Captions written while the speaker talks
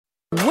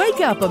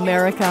Wake up,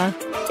 America.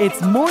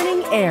 It's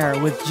Morning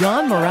Air with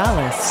John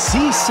Morales.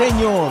 Sí,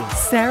 señor.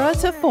 Sarah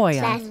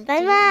Tafoya. That's my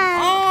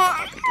mom.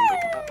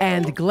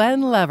 And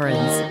Glenn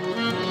Leverins.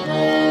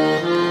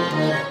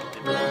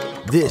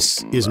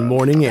 This is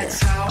Morning Air.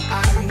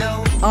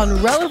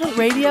 On Relevant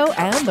Radio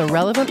and the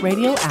Relevant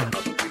Radio app.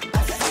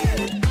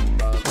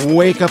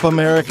 Wake up,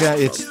 America.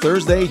 It's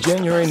Thursday,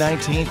 January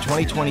 19th,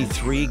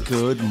 2023.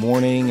 Good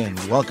morning and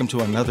welcome to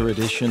another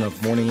edition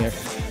of Morning Air.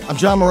 I'm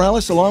John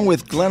Morales along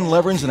with Glenn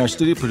Leverins and our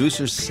studio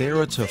producer,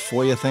 Sarah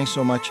Tafoya. Thanks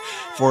so much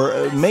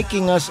for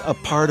making us a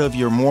part of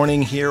your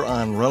morning here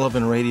on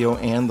Relevant Radio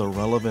and the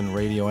Relevant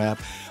Radio app.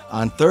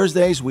 On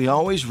Thursdays, we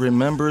always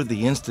remember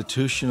the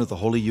institution of the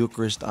Holy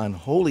Eucharist on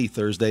Holy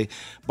Thursday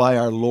by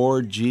our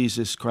Lord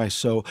Jesus Christ.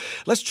 So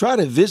let's try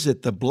to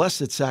visit the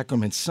Blessed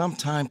Sacrament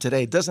sometime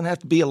today. It doesn't have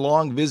to be a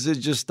long visit.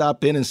 Just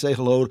stop in and say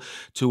hello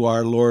to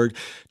our Lord.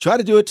 Try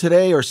to do it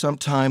today or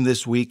sometime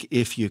this week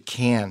if you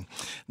can.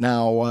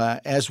 Now,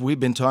 as we've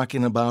been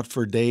talking about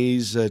for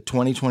days,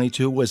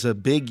 2022 was a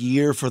big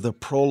year for the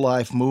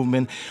pro-life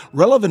movement.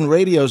 Relevant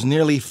Radio's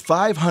nearly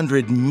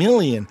 500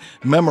 million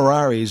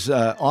memoraries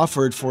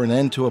offered for an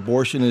end to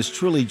abortion is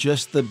truly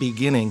just the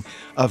beginning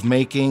of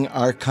making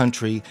our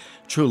country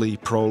truly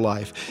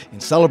pro-life. In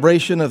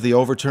celebration of the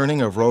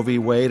overturning of Roe v.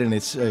 Wade and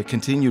its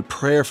continued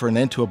prayer for an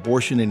end to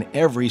abortion in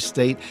every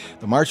state,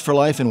 the March for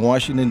Life in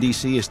Washington,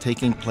 D.C. is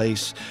taking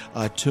place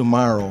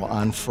tomorrow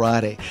on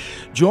Friday.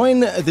 Join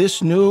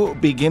this new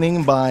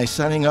beginning by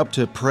signing up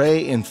to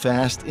pray and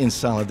fast in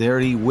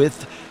solidarity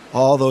with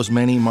all those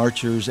many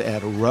marchers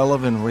at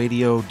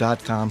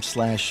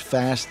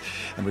relevantradio.com/fast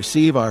and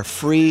receive our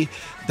free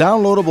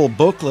downloadable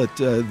booklet,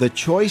 The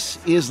Choice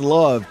is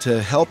Love,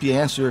 to help you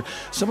answer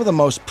some of the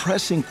most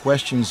pressing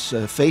questions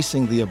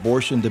facing the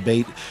abortion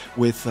debate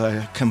with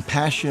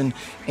compassion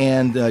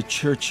and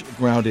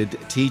church-grounded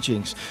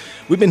teachings.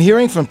 We've been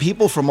hearing from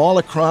people from all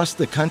across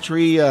the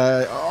country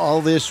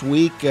all this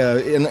week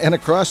and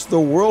across the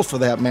world, for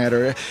that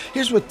matter.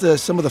 Here's what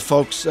some of the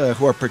folks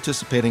who are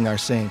participating are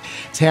saying.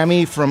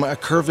 Tammy from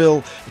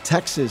Kerrville,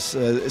 Texas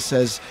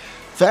says,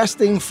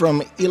 fasting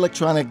from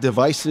electronic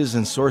devices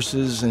and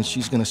sources, and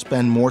she's going to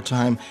spend more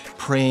time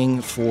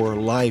praying for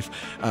life.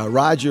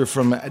 Roger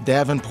from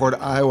Davenport,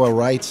 Iowa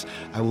writes,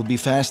 I will be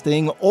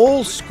fasting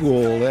old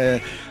school,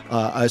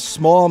 a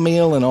small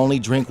meal and only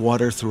drink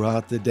water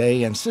throughout the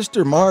day. And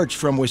Sister Marge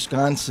from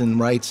Wisconsin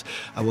writes,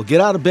 I will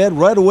get out of bed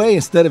right away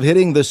instead of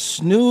hitting the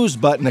snooze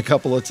button a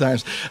couple of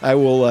times. I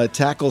will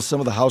tackle some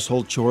of the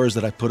household chores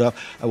that I put up.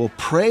 I will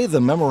pray the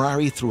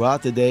Memorare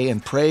throughout the day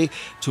and pray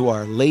to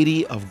Our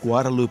Lady of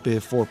Guadalupe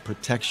for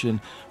protection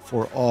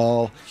for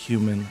all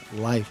human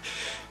life.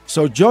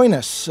 So join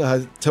us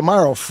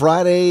tomorrow,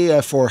 Friday,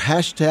 for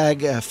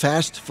hashtag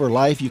Fast for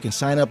Life. You can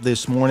sign up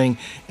this morning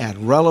at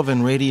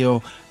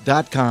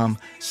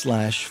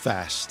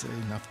relevantradio.com/fast.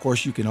 And of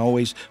course, you can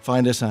always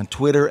find us on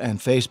Twitter and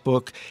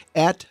Facebook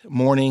at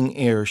Morning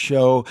Air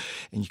Show.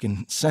 And you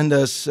can send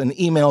us an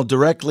email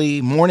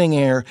directly,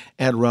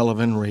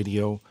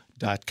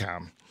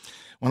 morningair@relevantradio.com.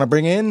 Want to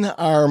bring in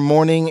our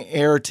Morning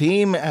Air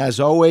team. As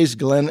always,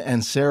 Glenn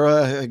and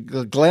Sarah.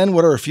 Glenn,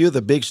 what are a few of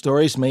the big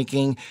stories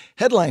making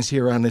headlines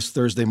here on this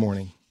Thursday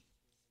morning?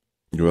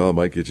 Well, it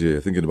might get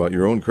you thinking about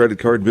your own credit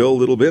card bill a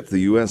little bit. The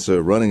U.S.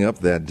 Running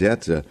up that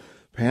debt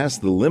past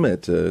the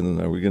limit.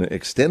 Are we going to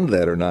extend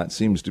that or not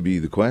seems to be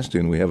the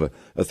question. We have a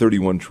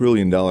 $31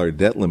 trillion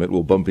debt limit.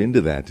 We'll bump into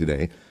that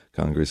today.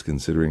 Congress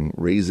considering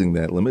raising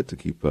that limit to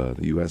keep the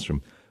U.S.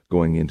 from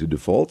going into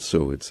default.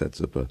 So it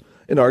sets up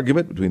an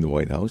argument between the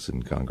White House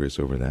and Congress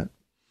over that.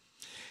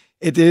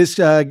 It is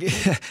a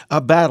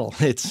battle.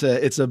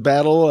 It's a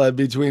battle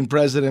between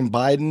President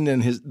Biden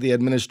and the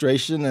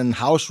administration and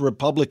House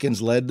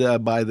Republicans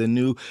led by the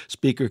new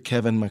Speaker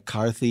Kevin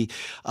McCarthy.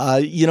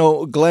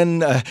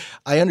 Glenn,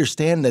 I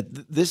understand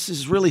that this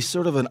is really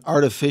sort of an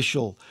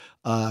artificial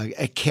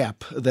a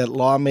cap that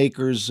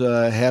lawmakers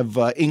have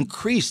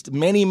increased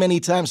many, many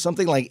times,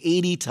 something like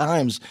 80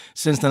 times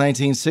since the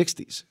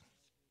 1960s.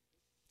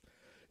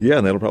 Yeah,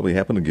 and that'll probably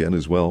happen again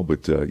as well.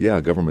 But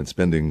government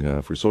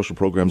spending for social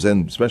programs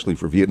and especially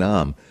for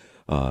Vietnam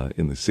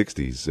in the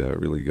 60s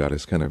really got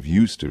us kind of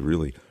used to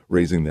really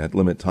raising that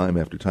limit time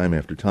after time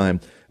after time.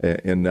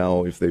 And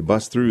now if they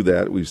bust through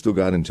that, we've still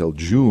got until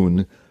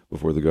June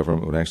before the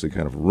government would actually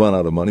kind of run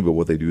out of money. But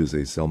what they do is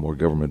they sell more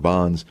government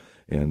bonds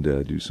and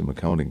do some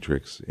accounting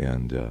tricks.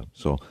 And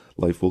so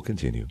life will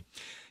continue.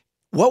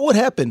 What would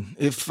happen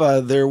if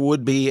there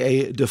would be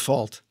a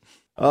default?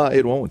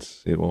 It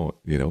won't. It won't,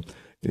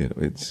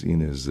 it's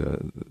seen as,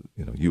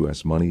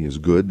 U.S. money is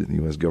good, and the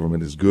U.S.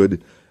 government is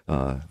good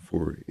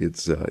for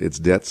its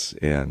debts,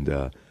 and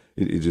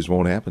it just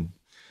won't happen.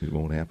 It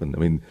won't happen. I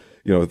mean,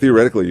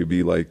 theoretically, you'd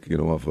be like,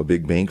 if a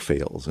big bank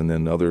fails, and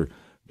then other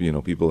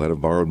people that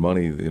have borrowed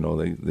money,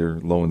 their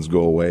loans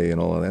go away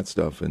and all of that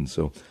stuff. And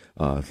so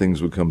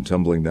things would come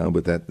tumbling down,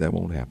 but that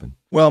won't happen.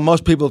 Well,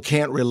 most people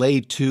can't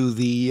relate to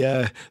the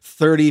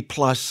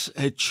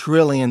 $30+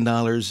 trillion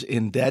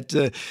in debt.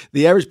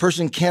 The average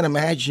person can't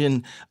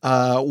imagine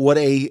what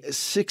a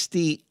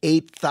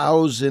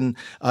 68,000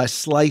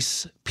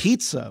 slice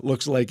pizza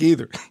looks like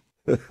either.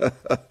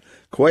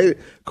 Quite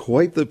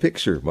the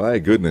picture. My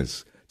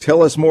goodness.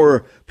 Tell us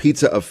more,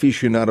 pizza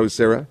aficionado,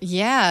 Sarah.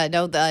 Yeah,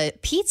 no, the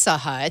Pizza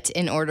Hut,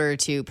 in order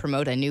to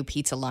promote a new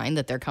pizza line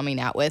that they're coming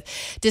out with,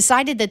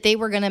 decided that they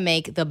were going to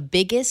make the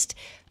biggest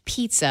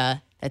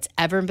pizza that's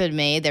ever been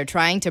made. They're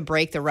trying to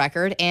break the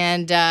record.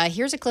 And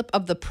here's a clip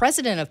of the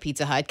president of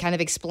Pizza Hut kind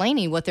of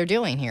explaining what they're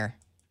doing here.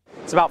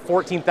 It's about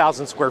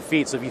 14,000 square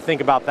feet. So if you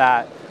think about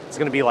that, it's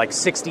going to be like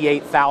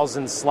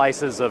 68,000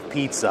 slices of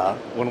pizza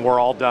when we're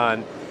all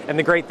done. And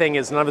the great thing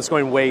is none of it's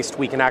going to waste.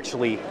 We can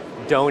actually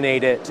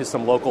donate it to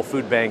some local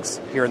food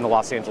banks here in the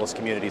Los Angeles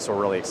community. So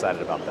we're really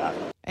excited about that.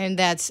 And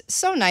that's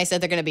so nice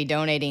that they're going to be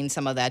donating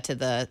some of that to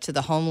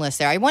the homeless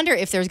there. I wonder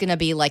if there's going to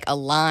be like a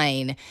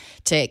line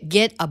to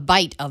get a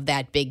bite of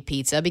that big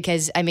pizza,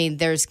 because, I mean,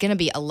 there's going to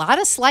be a lot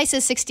of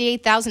slices,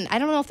 68,000. I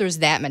don't know if there's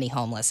that many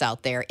homeless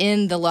out there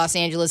in the Los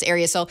Angeles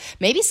area. So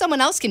maybe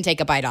someone else can take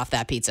a bite off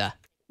that pizza.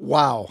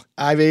 Wow.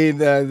 I mean,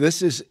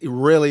 this is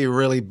really,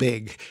 really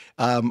big.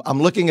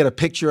 I'm looking at a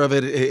picture of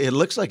it. It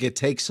looks like it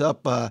takes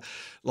up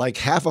like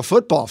half a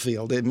football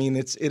field. I mean,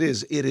 it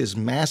is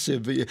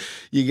massive.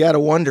 You got to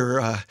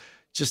wonder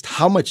just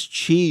how much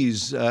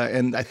cheese,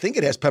 and I think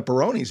it has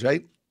pepperonis,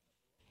 right?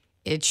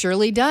 It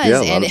surely does.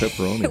 Yeah, a lot and of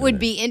pepperoni. It would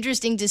be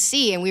interesting to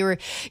see. And you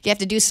have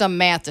to do some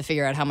math to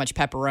figure out how much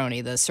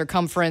pepperoni. The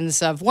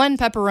circumference of one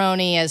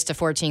pepperoni is to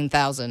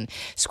 14,000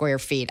 square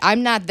feet.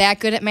 I'm not that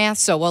good at math,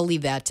 so we'll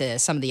leave that to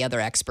some of the other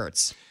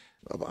experts.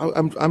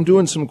 I'm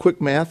doing some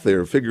quick math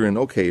there, figuring,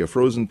 okay, a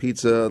frozen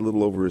pizza, a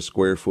little over a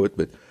square foot,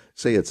 but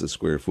say it's a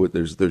square foot.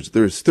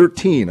 There's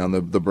 13 on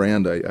the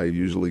brand I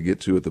usually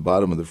get to at the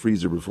bottom of the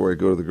freezer before I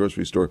go to the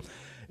grocery store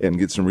and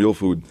get some real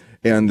food.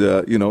 And,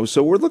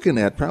 so we're looking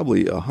at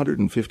probably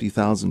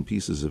 150,000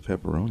 pieces of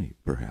pepperoni,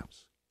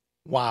 perhaps.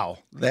 Wow,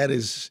 that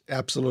is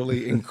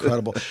absolutely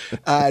incredible.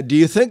 Do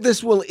you think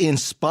this will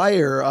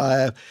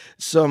inspire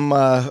some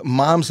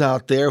moms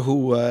out there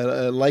who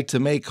like to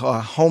make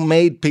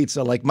homemade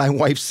pizza, like my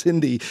wife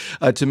Cindy,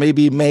 to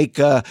maybe make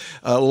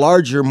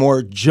larger,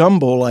 more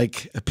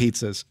jumbo-like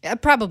pizzas?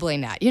 Probably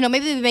not.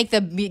 Maybe they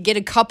get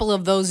a couple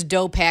of those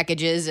dough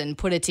packages and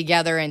put it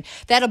together, and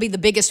that'll be the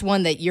biggest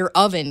one that your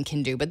oven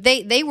can do. But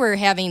they were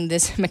having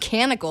this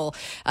mechanical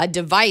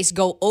device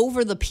go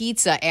over the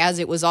pizza as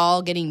it was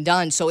all getting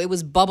done, so it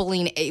was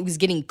bubbling, it was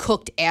getting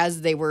cooked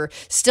as they were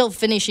still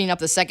finishing up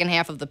the second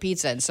half of the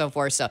pizza and so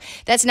forth. So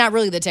that's not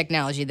really the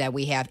technology that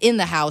we have in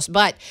the house,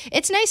 but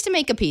it's nice to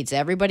make a pizza.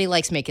 Everybody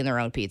likes making their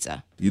own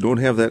pizza. You don't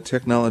have that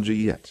technology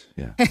yet.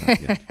 Yeah.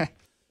 Not yet.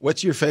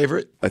 What's your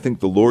favorite? I think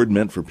the Lord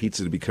meant for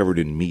pizza to be covered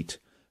in meat.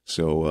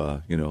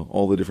 So,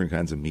 all the different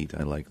kinds of meat.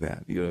 I like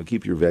that.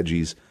 Keep your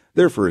veggies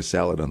there for a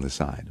salad on the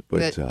side.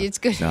 But it's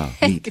good. No,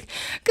 meat.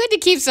 Good to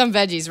keep some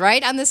veggies,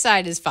 right? On the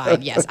side is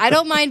fine. Yes. I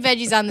don't mind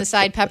veggies on the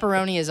side.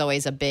 Pepperoni is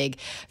always a big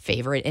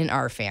favorite in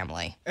our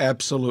family.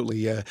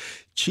 Absolutely.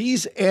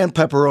 Cheese and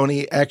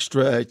pepperoni,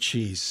 extra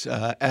cheese.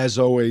 As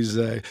always,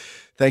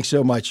 thanks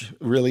so much.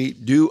 Really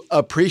do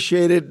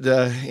appreciate it.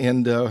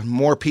 And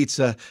more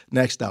pizza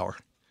next hour.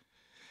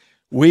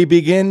 We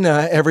begin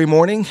every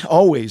morning,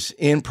 always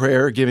in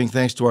prayer, giving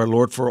thanks to our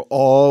Lord for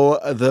all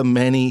the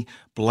many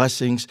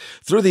blessings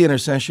through the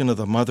intercession of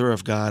the Mother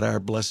of God, our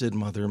Blessed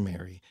Mother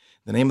Mary.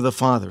 In the name of the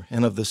Father,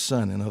 and of the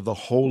Son, and of the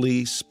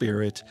Holy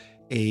Spirit.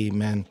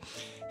 Amen.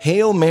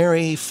 Hail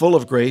Mary, full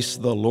of grace,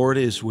 the Lord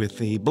is with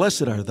thee.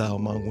 Blessed art thou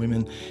among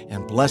women,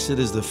 and blessed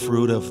is the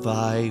fruit of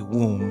thy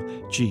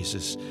womb,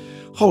 Jesus.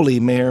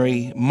 Holy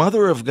Mary,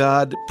 Mother of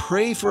God,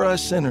 pray for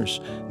us sinners,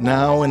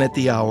 now and at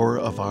the hour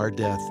of our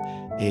death.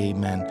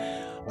 Amen.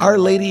 Our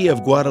Lady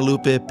of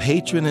Guadalupe,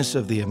 patroness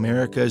of the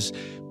Americas,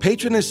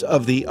 patroness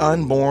of the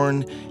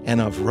unborn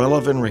and of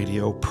Relevant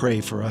Radio,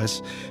 pray for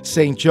us.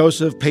 St.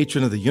 Joseph,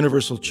 patron of the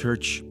Universal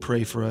Church,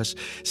 pray for us.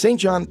 St.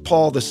 John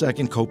Paul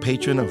II,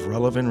 co-patron of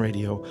Relevant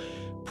Radio,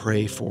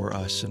 pray for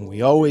us. And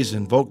we always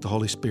invoke the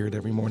Holy Spirit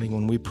every morning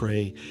when we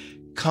pray,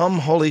 "Come,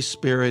 Holy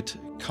Spirit,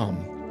 come."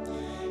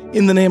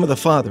 In the name of the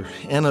Father,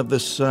 and of the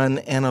Son,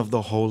 and of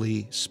the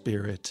Holy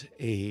Spirit.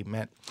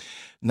 Amen.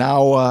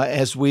 Now,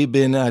 as we've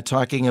been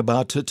talking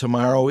about,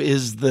 tomorrow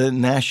is the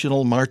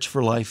National March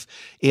for Life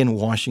in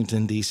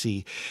Washington,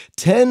 D.C.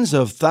 Tens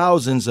of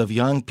thousands of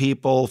young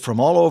people from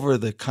all over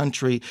the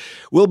country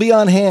will be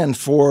on hand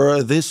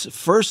for this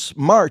first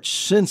march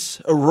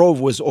since Roe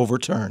was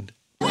overturned.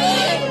 We are the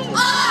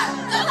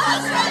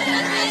post-Roe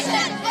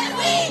generation, and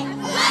we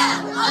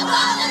will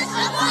abolish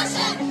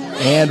abortion.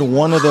 And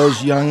one of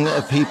those young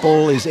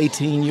people is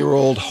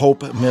 18-year-old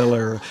Hope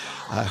Miller.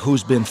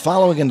 who's been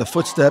following in the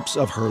footsteps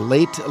of her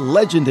late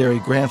legendary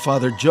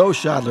grandfather, Joe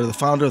Scheidler, the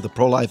founder of the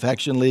Pro-Life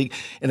Action League,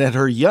 and at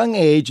her young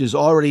age is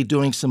already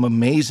doing some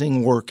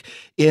amazing work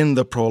in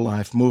the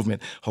pro-life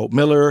movement. Hope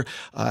Miller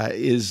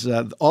is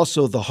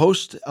also the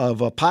host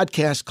of a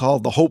podcast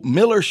called The Hope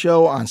Miller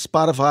Show on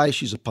Spotify.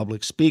 She's a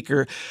public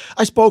speaker.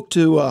 I spoke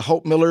to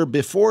Hope Miller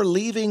before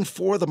leaving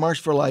for the March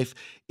for Life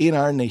in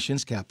our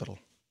nation's capital.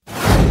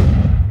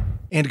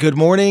 And good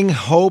morning,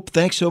 Hope.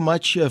 Thanks so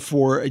much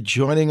for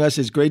joining us.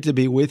 It's great to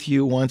be with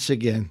you once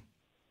again.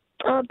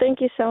 Oh,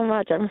 thank you so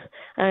much.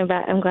 I'm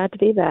glad to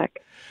be back.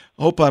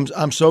 Hope,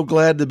 I'm so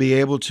glad to be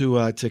able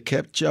to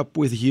catch up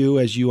with you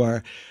as you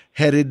are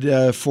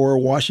headed for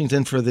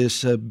Washington for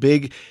this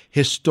big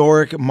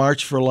historic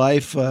March for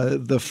Life,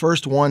 the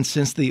first one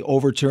since the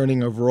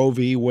overturning of Roe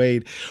v.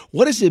 Wade.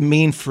 What does it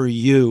mean for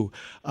you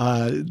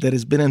that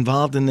has been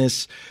involved in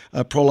this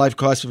pro-life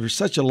cause for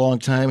such a long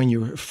time, and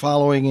you're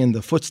following in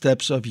the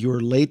footsteps of your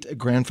late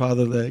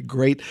grandfather, the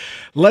great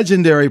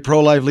legendary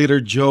pro-life leader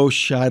Joe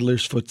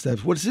Scheidler's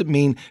footsteps? What does it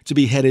mean to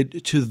be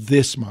headed to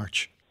this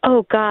march?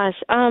 Oh, gosh.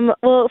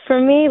 Well, for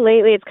me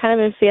lately, it's kind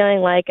of been feeling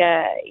like,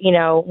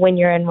 when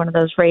you're in one of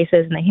those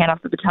races and they hand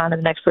off the baton to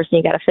the next person,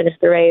 you got to finish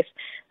the race.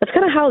 That's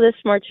kind of how this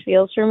march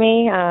feels for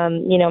me.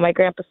 My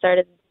grandpa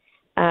started,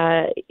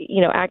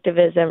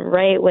 activism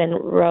right when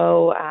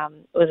Roe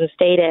was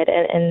instated.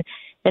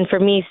 And for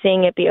me,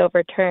 seeing it be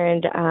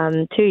overturned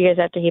 2 years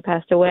after he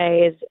passed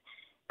away is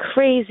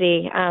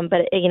crazy.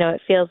 But,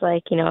 it feels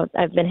like,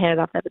 I've been handed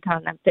off that baton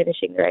and I'm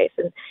finishing the race.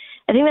 And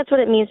I think that's what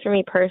it means for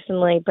me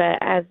personally, but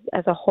as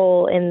a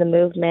whole in the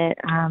movement,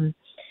 I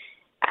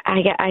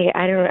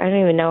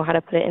don't even know how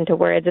to put it into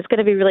words. It's going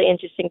to be really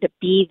interesting to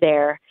be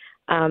there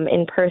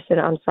in person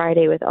on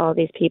Friday with all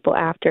these people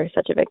after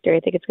such a victory.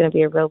 I think it's going to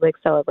be a real big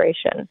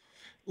celebration.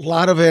 A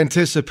lot of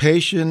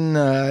anticipation.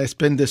 It's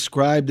been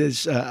described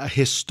as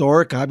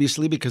historic,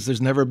 obviously, because there's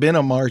never been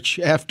a march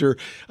after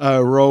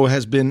Roe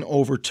has been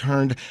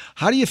overturned.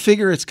 How do you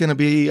figure it's going to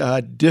be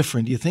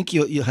different? Do you think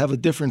you'll have a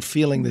different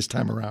feeling this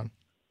time around?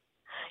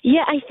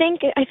 Yeah, I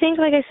think,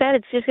 like I said,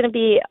 it's just going to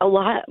be a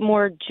lot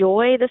more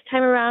joy this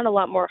time around, a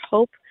lot more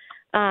hope.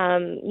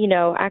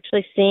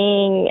 Actually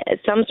seeing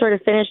some sort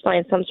of finish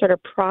line, some sort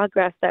of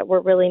progress that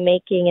we're really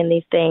making in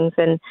these things.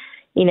 And,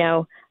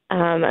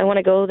 I want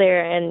to go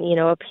there and,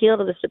 appeal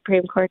to the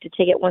Supreme Court to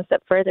take it one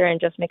step further and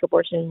just make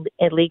abortion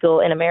illegal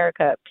in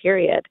America,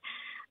 period.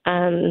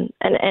 And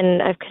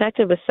I've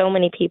connected with so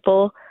many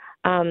people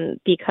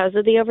because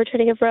of the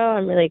overturning of Roe.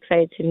 I'm really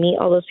excited to meet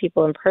all those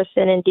people in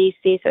person in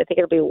D.C., so I think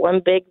it'll be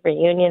one big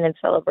reunion and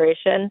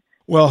celebration.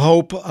 Well,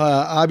 Hope,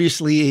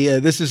 obviously,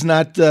 this is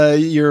not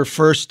your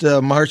first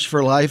March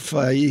for Life.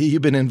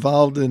 You've been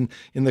involved in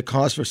the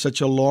cause for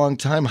such a long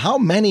time. How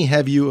many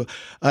have you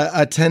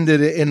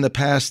attended in the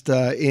past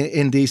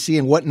in D.C.,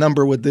 and what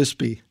number would this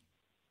be?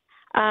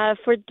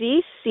 For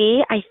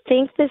D.C., I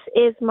think this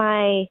is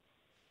my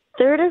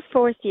third or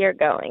fourth year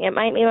going. It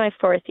might be my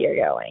fourth year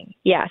going.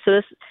 Yeah,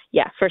 for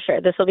sure.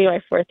 This will be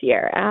my fourth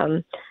year.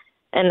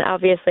 And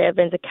obviously, I've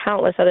been to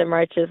countless other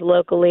marches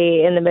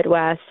locally in the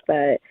Midwest,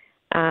 but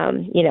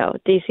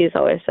D.C. is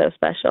always so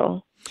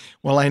special.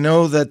 Well, I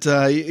know that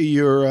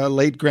your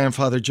late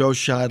grandfather, Joe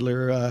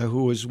Scheidler,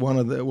 who was one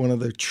of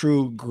the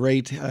true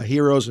great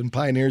heroes and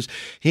pioneers,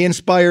 he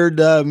inspired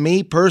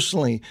me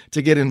personally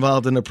to get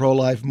involved in the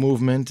pro-life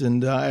movement.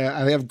 And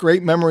I have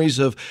great memories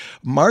of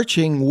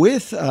marching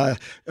with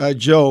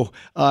Joe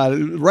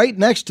right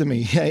next to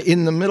me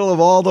in the middle of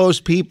all those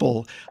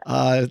people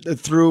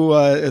through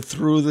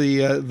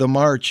the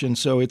march. And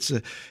so it's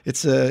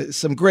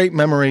some great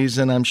memories.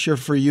 And I'm sure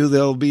for you,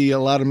 there'll be a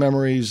lot of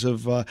memories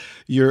of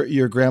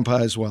your grandpa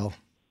as well.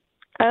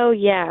 Oh,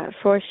 yeah,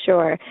 for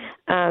sure.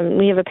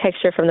 We have a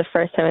picture from the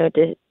first time I went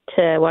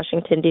to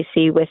Washington,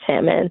 D.C. with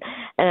him, and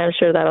I'm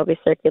sure that'll be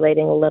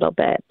circulating a little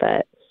bit.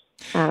 But,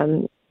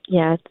 I'm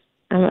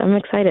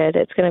excited.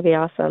 It's going to be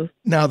awesome.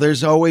 Now,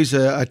 there's always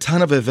a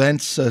ton of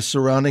events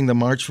surrounding the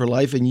March for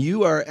Life, and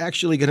you are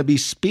actually going to be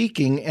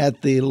speaking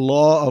at the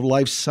Law of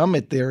Life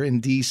Summit there in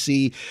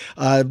D.C.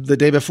 The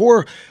day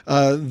before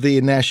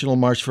the National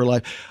March for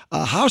Life.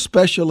 How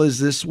special is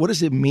this? What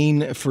does it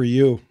mean for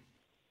you?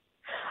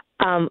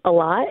 A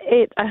lot.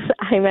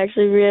 I'm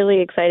actually really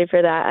excited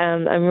for that.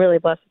 I'm really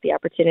blessed with the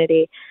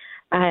opportunity.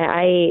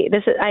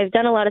 I've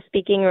done a lot of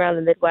speaking around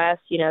the Midwest,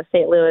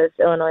 St. Louis,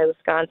 Illinois,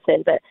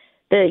 Wisconsin, but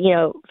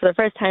for the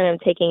first time I'm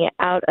taking it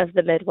out of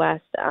the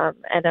Midwest,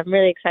 and I'm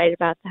really excited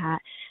about that.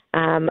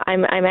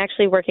 I'm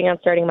actually working on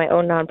starting my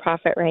own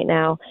nonprofit right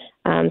now,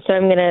 so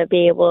I'm going to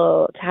be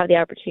able to have the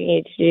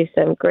opportunity to do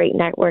some great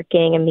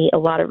networking and meet a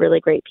lot of really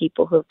great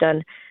people who have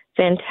done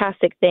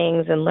fantastic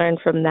things and learn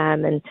from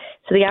them. And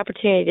so the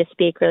opportunity to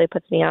speak really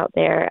puts me out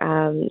there,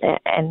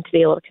 and to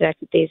be able to connect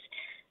with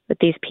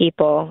these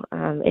people.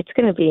 It's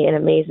going to be an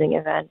amazing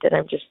event, and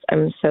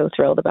I'm so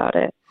thrilled about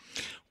it.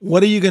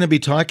 What are you going to be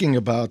talking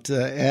about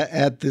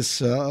at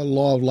this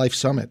Law of Life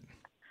Summit?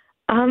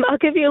 I'll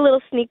give you a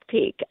little sneak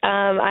peek.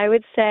 I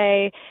would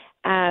say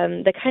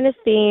the kind of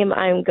theme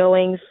I'm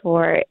going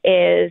for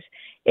is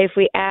if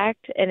we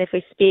act and if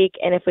we speak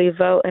and if we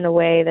vote in a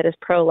way that is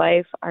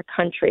pro-life, our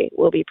country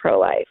will be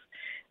pro-life.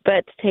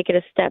 But to take it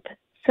a step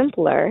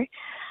simpler,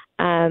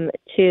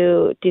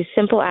 to do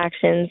simple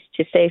actions,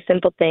 to say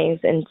simple things,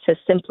 and to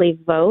simply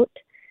vote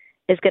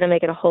is going to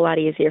make it a whole lot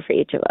easier for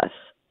each of us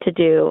to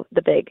do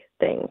the big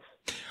things.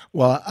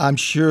 Well, I'm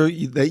sure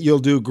that you'll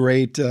do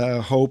great,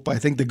 Hope. I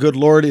think the good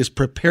Lord is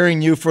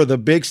preparing you for the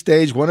big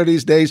stage. One of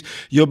these days,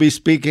 you'll be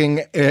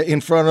speaking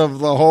in front of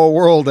the whole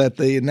world at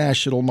the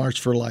National March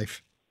for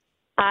Life.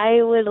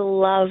 I would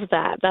love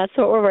that. That's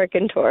what we're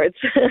working towards.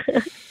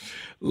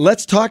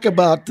 Let's talk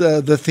about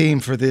the theme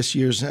for this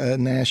year's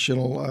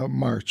National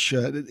March.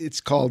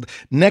 It's called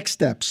Next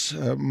Steps,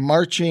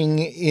 Marching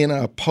in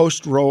a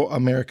Post-Roe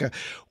America.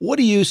 What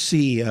do you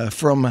see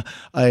from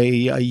a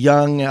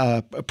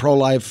young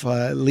pro-life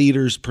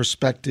leader's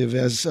perspective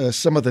as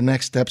some of the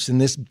next steps in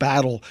this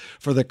battle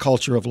for the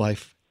culture of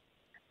life?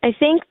 I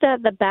think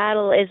that the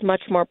battle is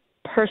much more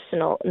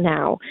personal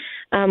now.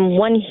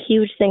 One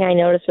huge thing I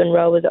noticed when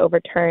Roe was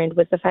overturned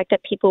was the fact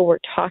that people were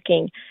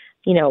talking.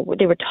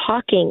 They were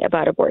talking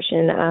about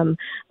abortion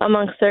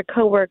amongst their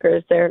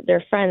coworkers,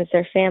 their friends,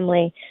 their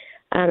family,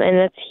 and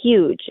that's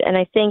huge. And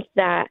I think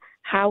that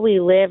how we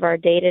live our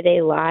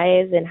day-to-day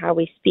lives and how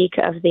we speak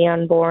of the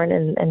unborn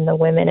and the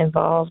women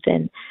involved,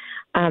 and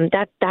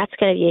that's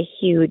going to be a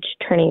huge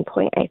turning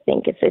point. I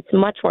think it's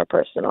much more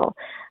personal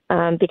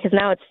because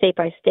now it's state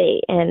by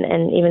state,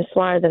 and even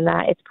smaller than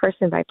that, it's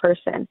person by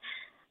person.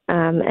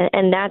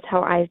 And that's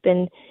how I've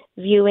been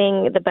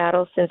viewing the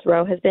battle since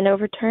Roe has been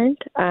overturned,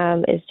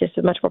 is just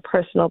a much more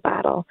personal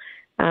battle.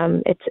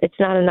 It's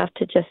not enough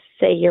to just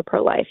say you're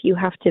pro-life. You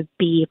have to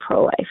be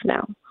pro-life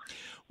now.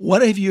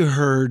 What have you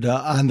heard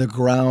on the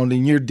ground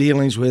in your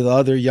dealings with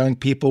other young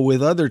people,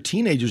 with other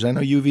teenagers? I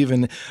know you've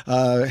even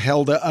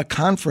held a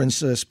conference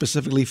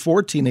specifically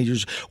for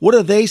teenagers. What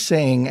are they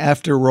saying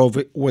after Roe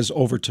was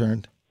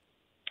overturned?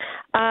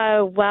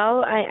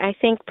 Well, I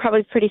think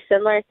probably pretty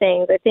similar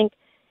things. I think,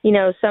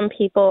 some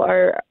people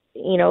are, a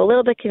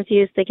little bit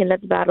confused, thinking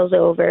that the battle's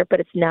over, but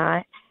it's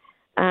not.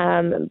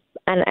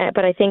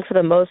 But I think for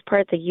the most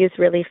part, the youth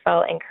really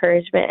felt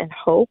encouragement and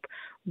hope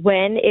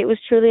when it was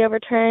truly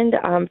overturned.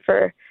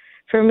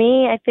 For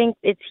me, I think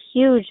it's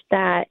huge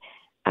that,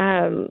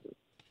 the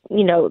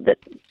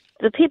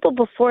people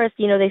before us,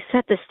 they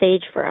set the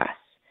stage for us.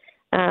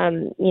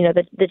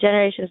 The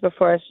generations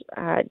before us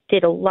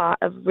did a lot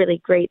of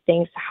really great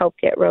things to help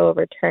get Roe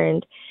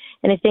overturned.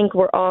 And I think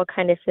we're all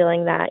kind of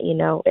feeling that,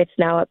 it's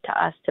now up to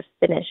us to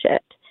finish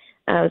it.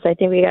 So I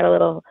think we got a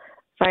little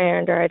fire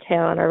under our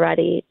tail and are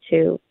ready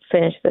to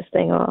finish this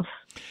thing off.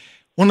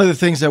 One of the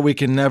things that we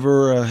can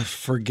never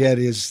forget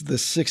is the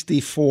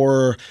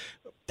 64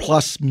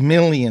 plus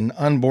million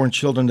unborn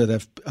children that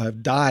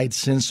have died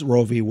since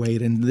Roe v.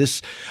 Wade. And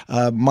this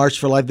March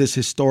for Life, this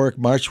historic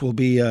march, will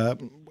be, a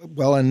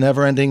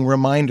never-ending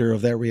reminder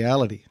of that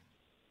reality.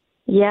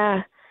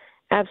 Yeah,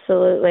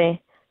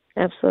 absolutely.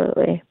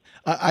 Absolutely.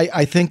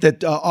 I think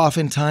that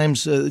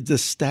oftentimes the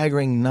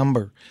staggering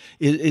number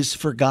is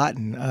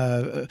forgotten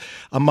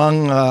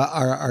among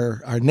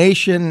our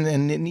nation,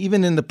 and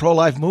even in the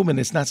pro-life movement.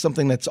 It's not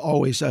something that's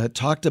always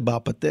talked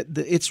about, but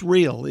it's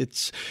real.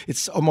 It's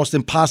almost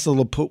impossible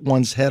to put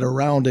one's head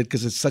around it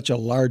because it's such a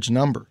large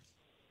number.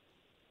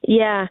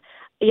 Yeah.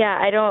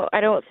 I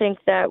don't think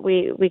that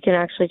we can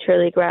actually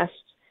truly grasp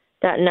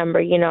that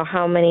number.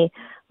 How many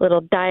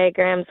little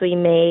diagrams we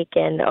make,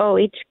 and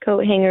each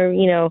coat hanger,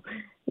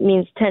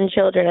 means 10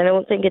 children. I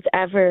don't think it's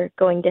ever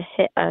going to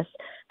hit us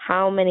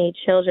how many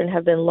children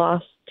have been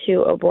lost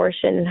to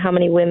abortion and how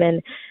many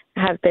women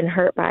have been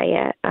hurt by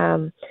it.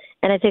 And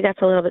I think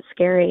that's a little bit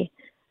scary,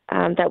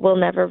 that we'll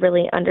never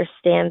really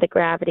understand the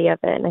gravity of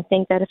it. And I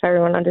think that if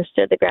everyone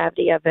understood the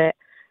gravity of it,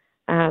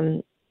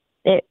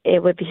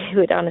 it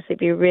would honestly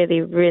be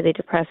really, really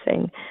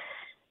depressing.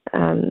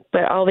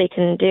 But all we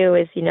can do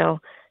is,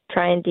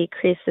 try and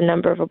decrease the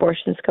number of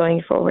abortions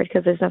going forward,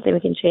 because there's nothing we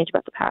can change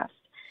about the past.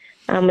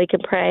 We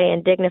can pray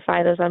and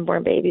dignify those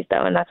unborn babies,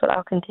 though, and that's what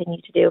I'll continue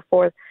to do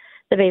for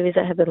the babies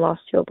that have been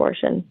lost to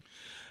abortion.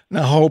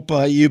 Now, Hope,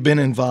 you've been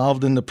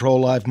involved in the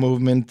pro-life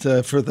movement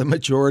for the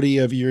majority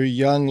of your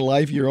young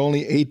life. You're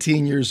only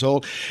 18 years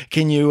old.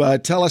 Can you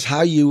tell us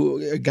how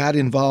you got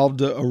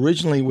involved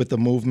originally with the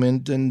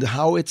movement and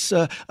how it's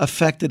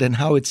affected and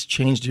how it's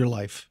changed your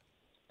life?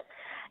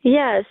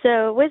 Yeah,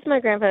 so with my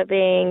grandpa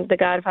being the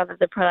godfather of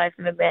the pro-life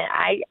movement,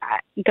 I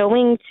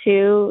going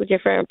to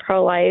different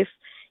pro-life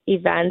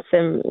events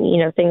and,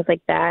 things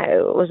like that,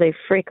 it was a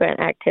frequent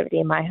activity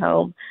in my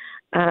home.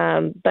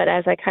 But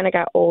as I kind of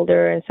got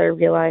older and started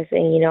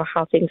realizing,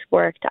 how things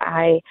worked,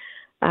 I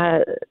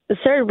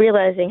started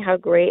realizing how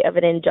great of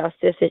an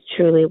injustice it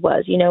truly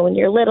was. When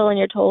you're little and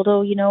you're told,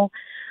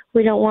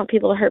 we don't want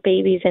people to hurt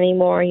babies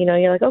anymore,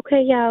 you're like,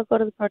 okay, yeah, I'll go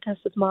to the protest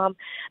with Mom.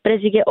 But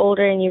as you get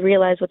older and you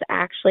realize what's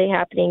actually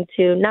happening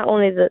to not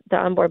only the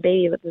unborn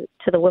baby, but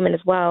to the women as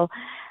well,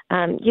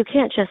 you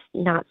can't just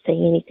not say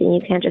anything.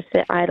 You can't just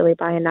sit idly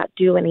by and not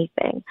do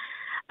anything.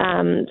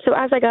 So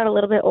as I got a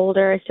little bit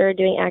older, I started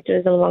doing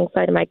activism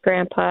alongside of my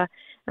grandpa.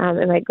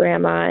 and my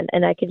grandma,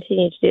 and I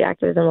continue to do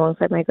activism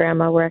alongside my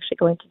grandma. We're actually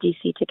going to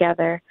D.C.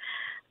 together.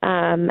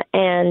 I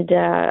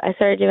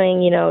started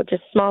doing,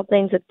 just small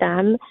things with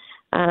them.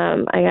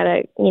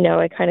 I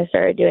kind of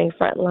started doing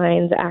front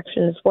lines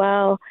action as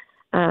well.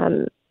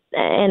 And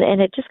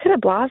it just kind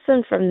of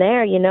blossomed from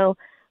there,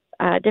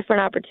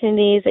 different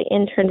opportunities. I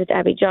interned with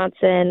Abby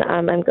Johnson.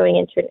 I'm going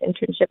into an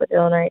internship with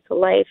Illinois for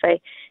Life. I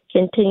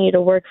continue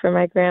to work for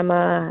my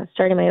grandma,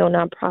 starting my own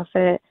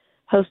nonprofit,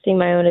 hosting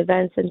my own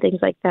events and things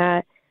like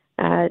that.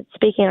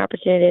 Speaking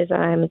opportunities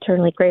I'm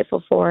eternally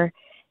grateful for.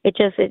 It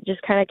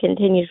just kind of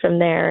continued from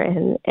there,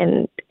 and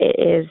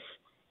it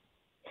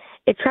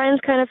sounds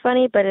kind of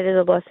funny, but it is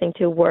a blessing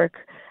to work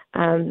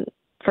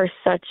for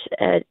such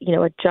a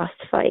just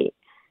fight.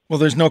 Well,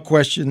 there's no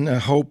question,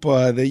 Hope,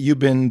 that you've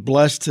been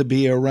blessed to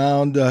be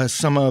around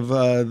some of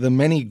the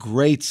many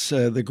greats,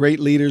 the great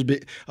leaders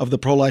of the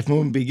pro-life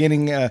movement,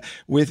 beginning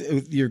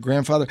with your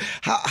grandfather.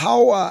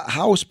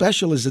 How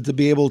special is it to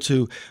be able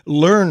to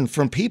learn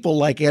from people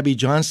like Abby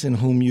Johnson,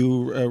 whom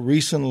you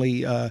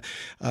recently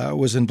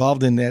was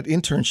involved in that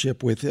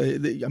internship with?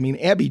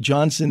 Abby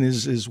Johnson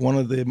is one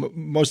of the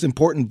most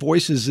important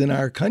voices in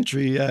our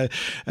country,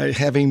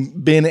 having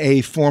been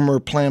a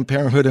former Planned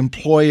Parenthood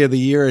Employee of the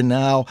Year and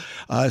now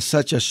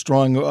such a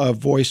strong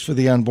voice for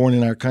the unborn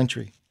in our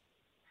country.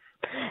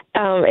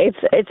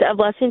 It's a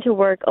blessing to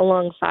work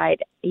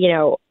alongside,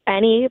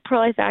 any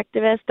pro-life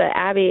activist, but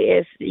Abby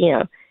is, she's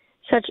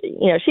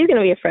going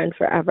to be a friend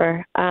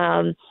forever.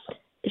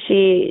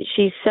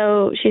 She's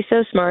so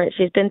smart.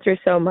 She's been through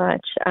so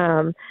much.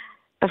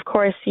 Of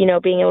course, being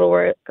able to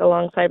work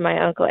alongside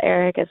my Uncle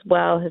Eric as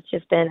well has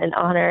just been an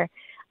honor.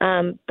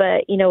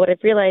 But, what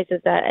I've realized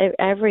is that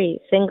every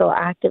single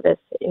activist,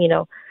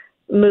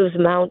 moves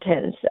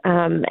mountains,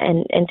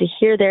 and to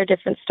hear their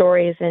different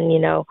stories and,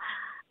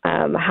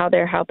 how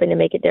they're helping to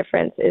make a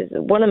difference is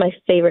one of my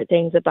favorite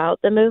things about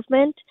the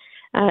movement,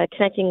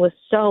 connecting with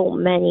so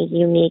many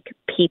unique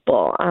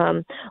people.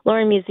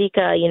 Lauren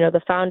Musica,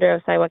 the founder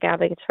of Sidewalk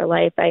Advocates for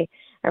Life, I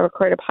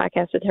recorded a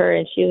podcast with her,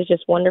 and she was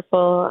just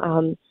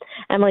wonderful.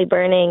 Emily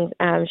Burning,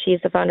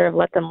 she's the founder of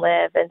Let Them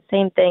Live, and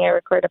same thing, I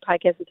recorded a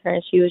podcast with her,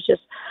 and she was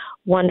just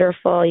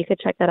wonderful. You could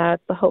check that out.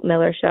 It's The Hope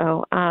Miller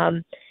Show.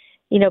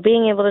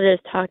 Being able to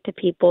just talk to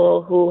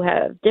people who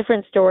have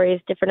different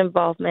stories, different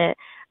involvement,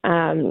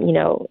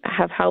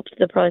 have helped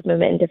the pro-life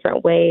movement in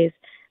different ways,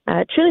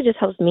 truly just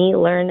helps me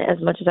learn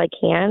as much as I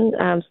can,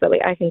 so that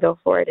way I can go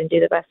forward and do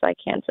the best I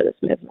can for this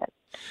movement.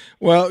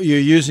 Well, you're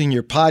using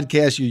your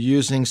podcast, you're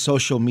using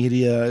social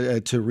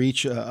media to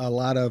reach a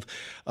lot of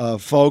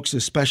folks,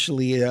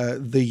 especially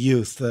the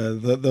youth,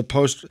 the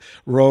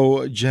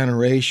post-Roe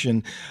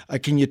generation.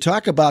 Can you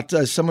talk about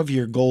some of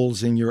your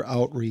goals in your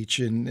outreach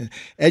in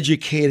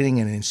educating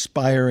and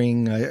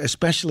inspiring,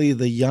 especially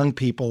the young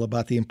people,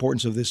 about the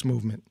importance of this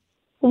movement?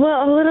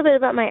 Well, a little bit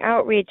about my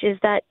outreach is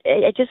that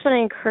I just want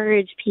to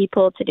encourage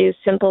people to do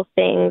simple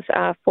things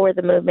for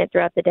the movement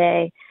throughout the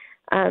day.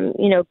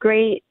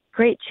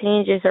 Great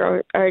changes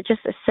are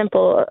just a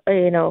simple,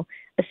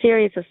 a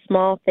series of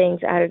small things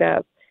added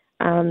up,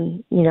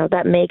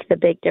 that make the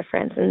big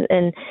difference.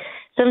 And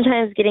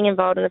sometimes getting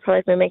involved in the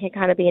pro-life movement can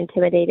kind of be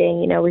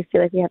intimidating. We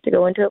feel like we have to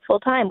go into it full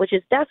time, which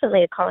is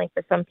definitely a calling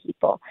for some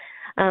people,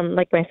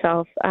 like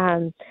myself.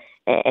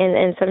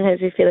 And sometimes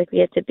we feel like we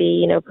have to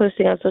be,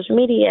 posting on social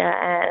media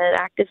and an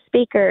active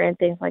speaker and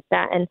things like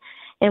that.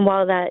 And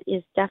while that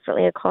is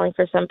definitely a calling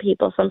for some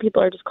people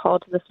are just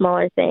called to the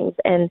smaller things.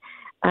 And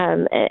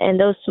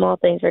those small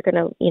things are going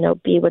to,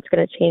 be what's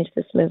going to change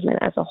this movement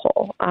as a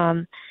whole.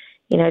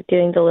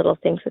 Doing the little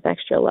things with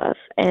extra love.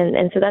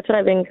 And so that's what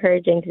I've been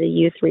encouraging to the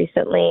youth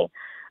recently,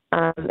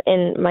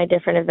 in my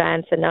different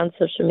events and on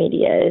social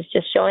media, is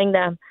just showing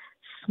them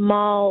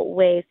small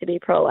ways to be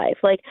pro-life.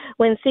 Like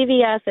when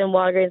CVS and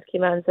Walgreens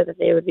came out and said that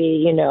they would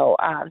be,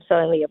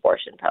 selling the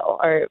abortion pill,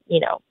 or,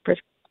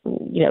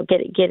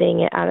 getting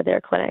it out of their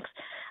clinics,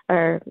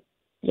 or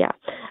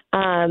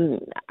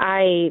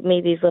I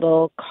made these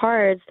little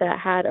cards that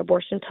had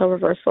abortion pill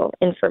reversal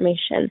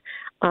information,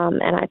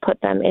 and I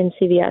put them in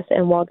CVS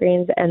and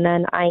Walgreens, and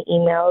then I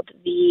emailed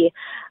the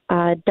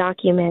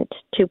document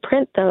to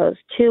print those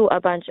to a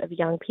bunch of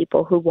young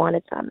people who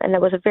wanted them. And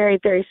that was a very,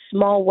 very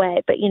small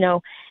way, but,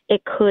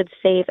 it could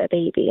save a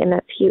baby, and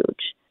that's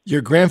huge.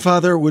 Your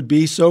grandfather would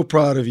be so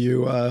proud of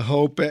you.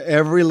 Hope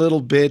every little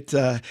bit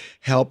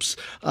helps.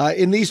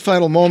 In these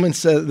final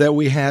moments that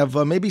we have,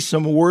 maybe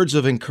some words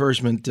of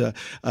encouragement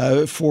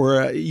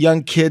for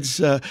young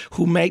kids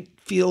who might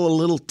feel a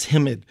little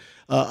timid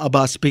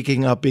about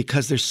speaking up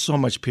because there's so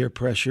much peer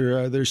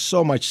pressure. There's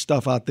so much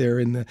stuff out there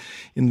in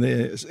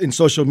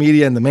social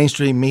media and the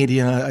mainstream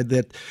media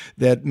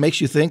that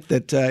makes you think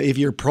that if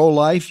you're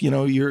pro-life,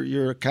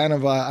 you're kind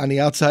of on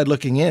the outside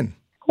looking in.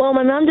 Well,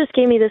 my mom just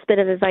gave me this bit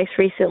of advice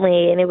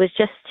recently, and it was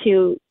just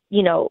to,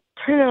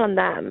 turn it on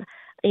them.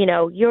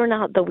 You're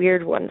not the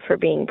weird one for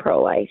being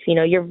pro-life.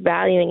 You're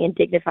valuing and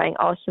dignifying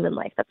all human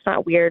life. That's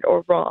not weird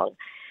or wrong.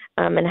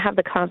 And have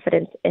the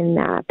confidence in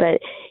that.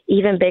 But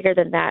even bigger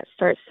than that,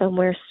 start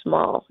somewhere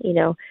small.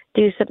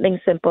 Do something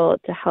simple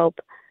to help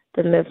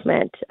the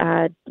movement,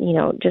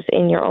 just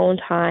in your own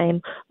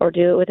time, or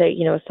do it with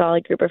a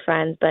solid group of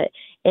friends. But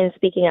in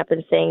speaking up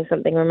and saying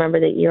something, remember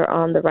that you're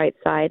on the right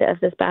side of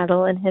this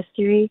battle in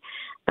history,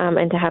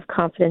 and to have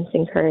confidence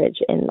and courage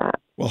in that.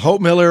 Well,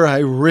 Hope Miller, I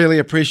really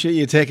appreciate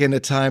you taking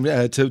the time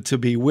to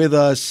be with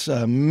us.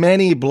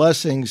 Many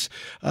blessings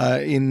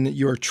in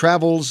your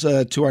travels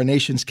to our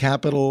nation's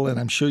capital, and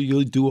I'm sure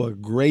you'll do a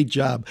great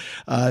job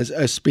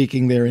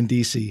speaking there in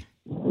D.C.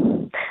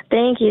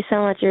 Thank you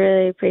so much. I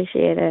really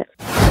appreciate it.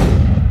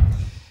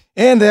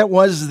 And that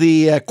was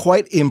the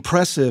quite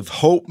impressive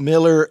Hope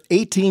Miller,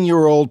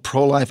 18-year-old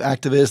pro-life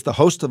activist, the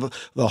host of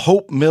the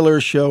Hope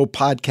Miller Show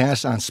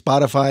podcast on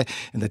Spotify,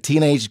 and the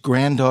teenage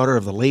granddaughter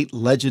of the late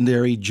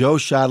legendary Joe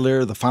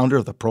Shodler, the founder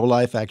of the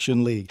Pro-Life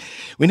Action League.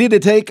 We need to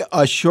take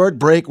a short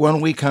break.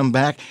 When we come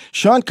back,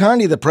 Sean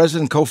Carney, the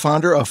president and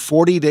co-founder of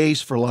 40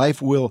 Days for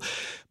Life, will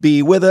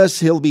be with us.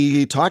 He'll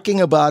be talking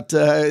about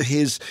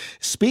his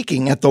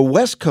speaking at the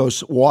West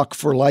Coast Walk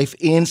for Life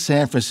in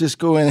San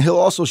Francisco, and he'll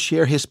also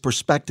share his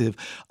perspective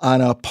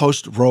on a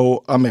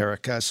post-Roe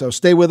America. So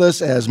stay with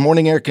us as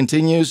Morning Air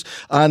continues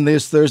on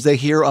this Thursday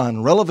here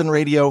on Relevant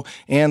Radio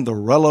and the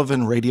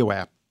Relevant Radio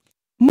app.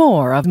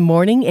 More of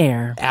Morning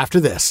Air after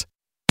this.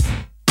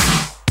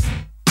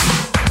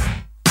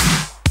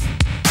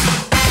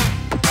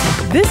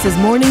 This is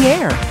Morning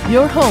Air,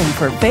 your home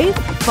for faith,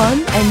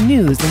 fun, and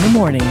news in the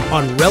morning.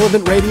 On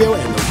Relevant Radio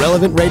and the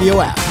Relevant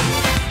Radio app.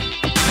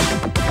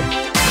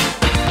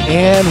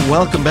 And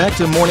welcome back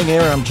to Morning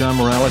Air. I'm John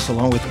Morales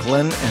along with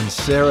Glenn and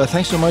Sarah.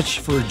 Thanks so much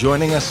for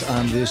joining us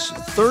on this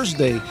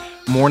Thursday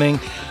morning.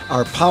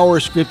 Our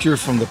power scripture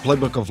from the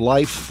Playbook of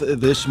Life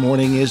this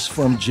morning is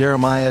from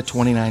Jeremiah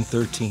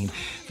 29:13.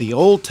 The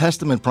Old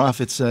Testament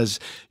prophet says,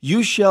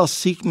 "You shall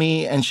seek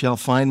me and shall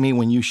find me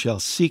when you shall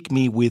seek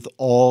me with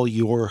all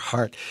your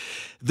heart."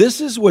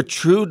 This is what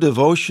true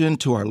devotion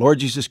to our Lord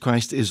Jesus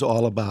Christ is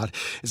all about.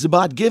 It's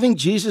about giving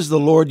Jesus the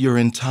Lord your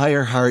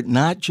entire heart,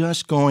 not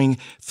just going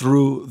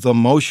through the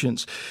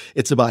motions.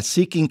 It's about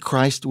seeking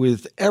Christ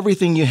with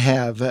everything you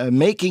have,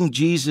 making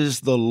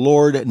Jesus the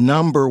Lord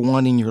number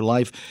one in your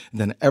life,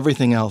 and then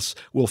everything else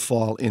will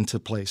fall into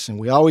place. And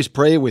we always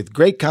pray with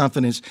great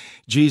confidence,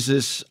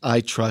 Jesus, I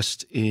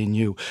trust in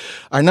you.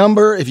 Our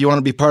number, if you want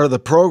to be part of the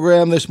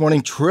program this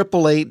morning,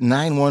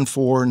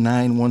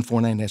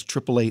 888-914-9149. That's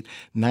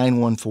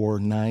 888-914-9149.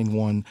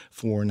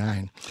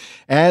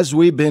 As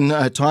we've been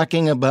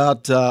talking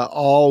about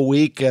all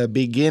week,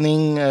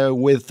 beginning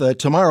with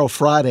tomorrow,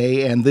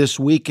 Friday, and this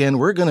weekend,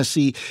 we're going to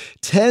see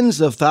tens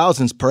of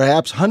thousands,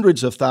 perhaps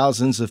hundreds of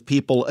thousands of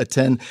people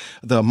attend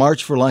the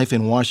March for Life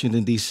in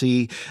Washington,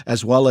 D.C.,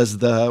 as well as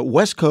the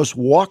West Coast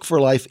Walk for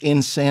Life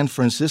in San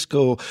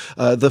Francisco,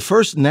 the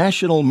first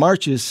national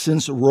marches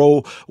since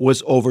Roe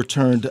was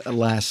overturned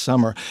last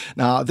summer.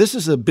 Now, this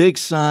is a big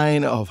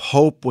sign of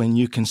hope when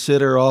you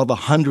consider all the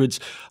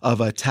hundreds of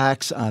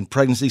attacks on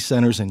pregnancy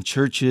centers and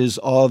churches,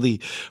 all the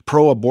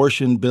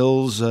pro-abortion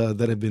bills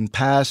that have been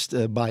passed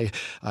by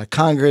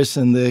Congress,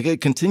 and the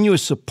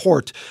continuous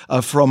support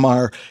from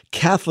our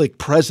Catholic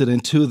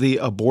president to the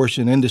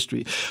abortion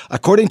industry.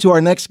 According to our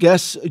next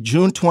guest,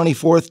 June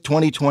 24th,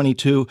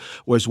 2022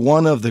 was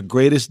one of the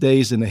greatest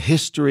days in the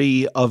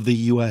history of the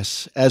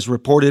U.S., as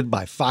reported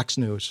by Fox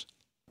News.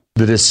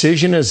 The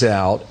decision is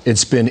out.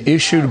 It's been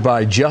issued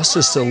by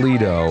Justice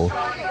Alito.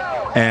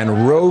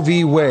 And Roe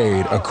v.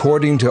 Wade,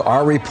 according to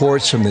our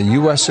reports from the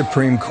U.S.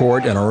 Supreme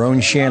Court and our own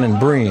Shannon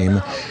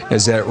Bream,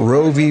 is that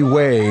Roe v.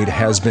 Wade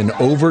has been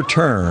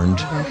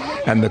overturned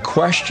and the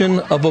question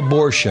of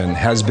abortion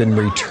has been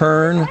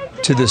returned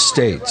to the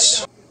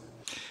states.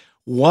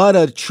 What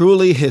a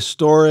truly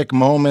historic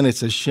moment.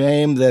 It's a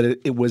shame that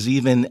it was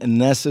even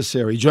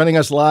necessary. Joining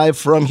us live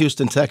from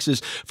Houston,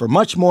 Texas, for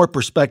much more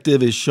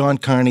perspective is Sean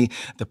Carney,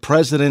 the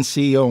president,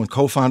 CEO, and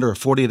co-founder of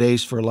 40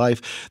 Days for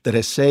Life that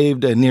has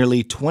saved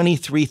nearly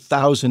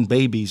 23,000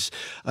 babies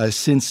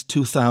since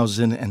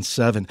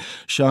 2007.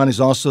 Sean is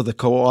also the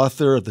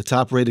co-author of the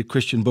top-rated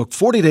Christian book,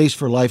 40 Days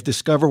for Life,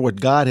 Discover What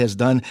God Has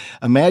Done,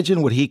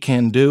 Imagine What He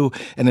Can Do,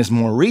 and his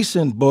more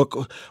recent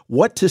book,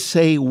 What to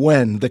Say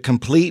When, the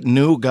complete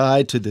new guide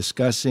to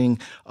discussing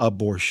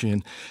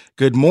abortion.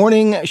 Good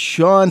morning,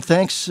 Sean.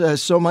 Thanks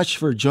so much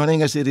for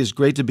joining us. It is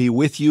great to be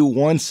with you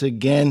once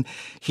again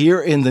here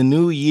in the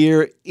new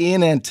year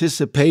in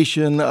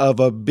anticipation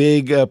of a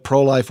big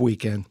pro-life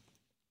weekend.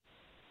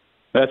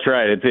 That's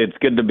right. It's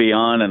good to be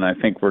on, and I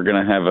think we're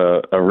going to have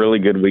a really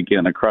good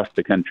weekend across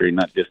the country,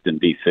 not just in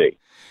D.C.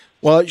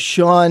 Well,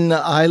 Sean,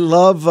 I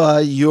love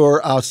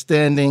your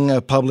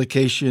outstanding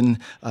publication,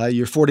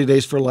 your 40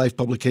 Days for Life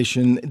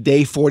publication,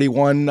 Day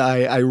 41.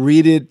 I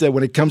read it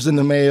when it comes in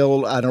the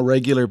mail on a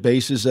regular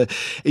basis.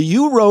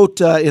 You wrote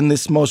in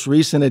this most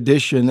recent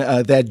edition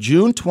that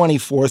June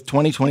 24th,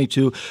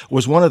 2022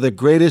 was one of the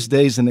greatest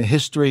days in the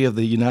history of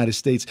the United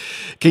States.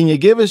 Can you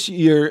give us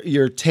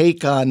your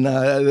take on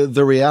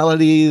the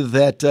reality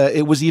that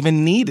it was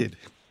even needed?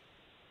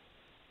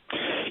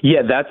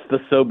 Yeah, that's the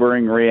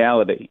sobering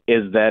reality,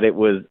 is that it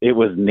was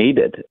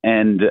needed.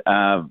 And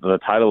the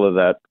title of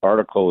that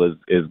article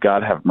is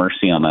God Have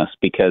Mercy on Us,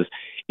 because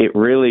it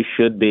really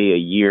should be a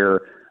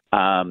year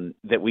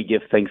that we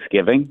give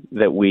Thanksgiving,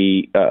 that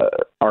we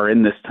are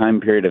in this time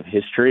period of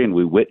history and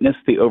we witness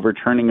the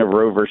overturning of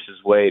Roe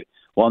versus Wade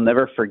while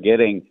never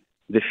forgetting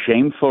the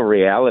shameful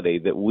reality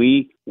that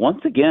we,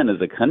 once again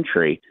as a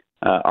country,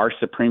 our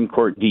Supreme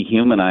Court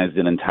dehumanized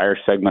an entire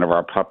segment of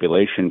our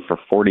population for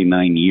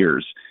 49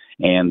 years.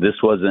 And this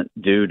wasn't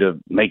due to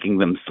making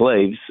them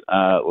slaves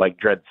like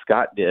Dred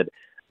Scott did,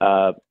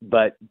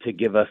 but to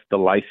give us the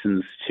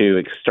license to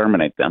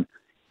exterminate them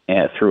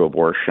through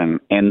abortion.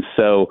 And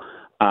so,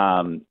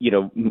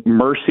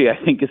 mercy,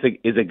 I think,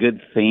 is a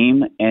good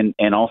theme,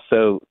 and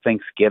also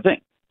Thanksgiving.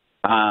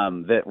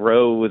 That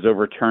Roe was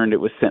overturned. It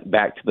was sent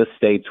back to the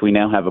states. We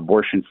now have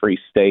abortion-free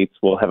states.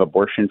 We'll have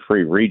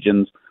abortion-free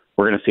regions.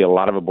 We're going to see a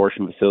lot of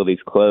abortion facilities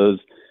close.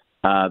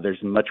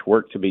 There's much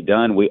work to be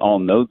done. We all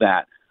know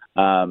that.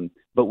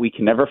 But we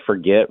can never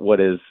forget what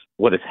has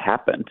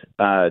happened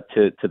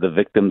to the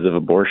victims of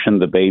abortion,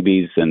 the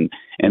babies and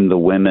the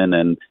women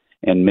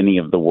and many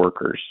of the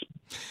workers.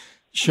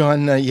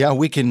 Sean,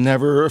 we can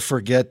never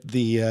forget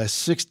the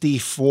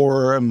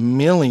 64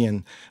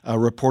 million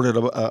reported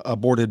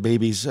aborted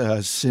babies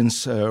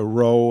since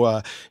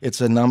Roe.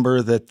 It's a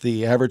number that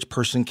the average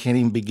person can't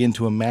even begin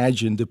to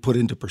imagine, to put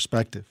into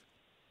perspective.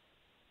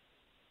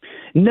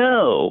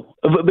 No,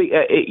 but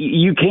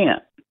you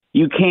can't.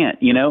 You can't,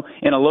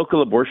 and a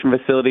local abortion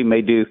facility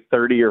may do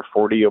 30 or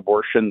 40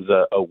 abortions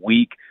a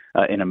week.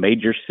 In a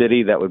major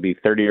city, that would be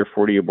 30 or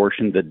 40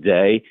 abortions a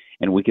day.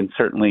 And we can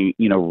certainly,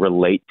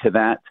 relate to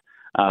that.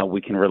 We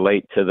can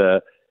relate to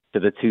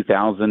the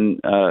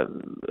 2,000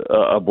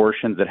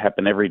 abortions that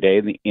happen every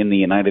day in the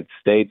United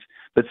States.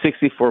 But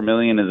 64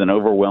 million is an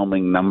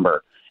overwhelming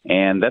number.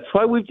 And that's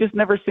why we've just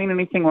never seen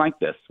anything like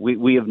this.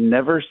 We have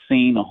never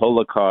seen a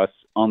Holocaust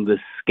on this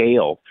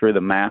scale through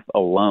the math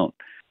alone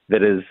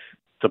that is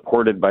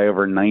supported by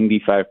over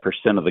 95%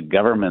 of the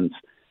governments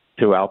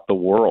throughout the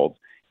world,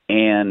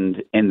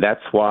 and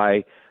that's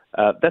why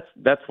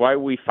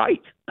we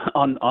fight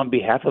on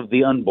behalf of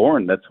the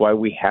unborn. That's why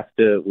we have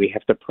to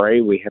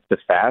pray, we have to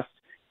fast.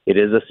 It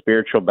is a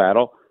spiritual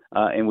battle,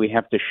 and we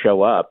have to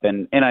show up.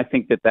 And I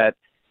think that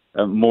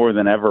more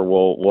than ever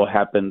will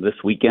happen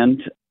this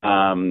weekend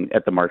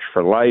at the March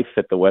for Life,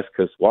 at the West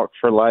Coast Walk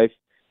for Life.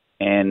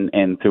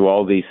 And through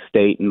all these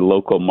state and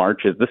local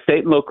marches. The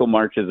state and local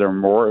marches are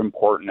more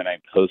important in a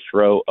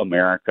post-Roe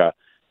America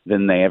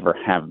than they ever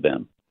have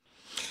been.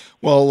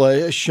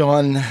 Well,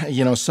 Sean,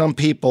 some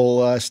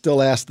people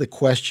still ask the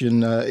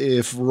question,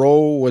 if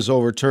Roe was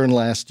overturned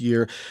last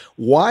year,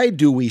 why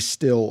do we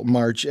still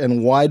march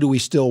and why do we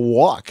still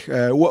walk?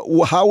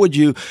 How would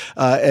you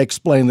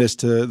explain this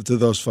to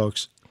those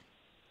folks?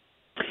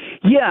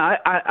 Yeah,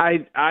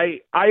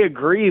 I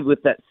agree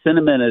with that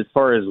sentiment as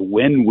far as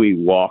when we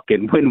walk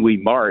and when we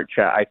march.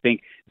 I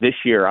think this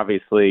year,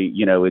 obviously,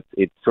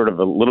 it's sort of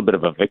a little bit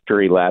of a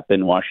victory lap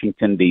in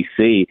Washington,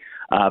 D.C.,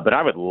 but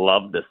I would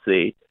love to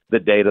see the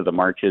date of the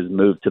marches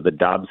move to the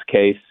Dobbs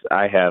case.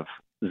 I have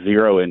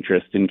zero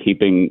interest in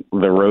keeping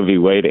the Roe v.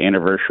 Wade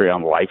anniversary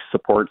on life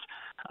supports.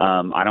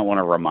 I don't want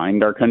to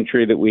remind our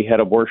country that we had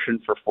abortion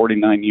for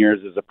 49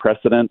 years as a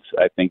precedent.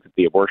 I think that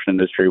the abortion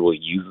industry will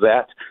use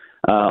that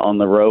on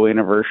the Roe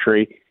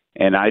anniversary,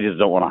 and I just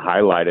don't want to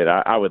highlight it.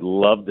 I would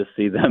love to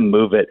see them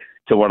move it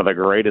to one of the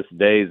greatest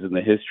days in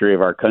the history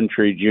of our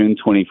country, June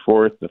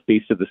 24th, the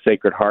Feast of the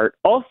Sacred Heart.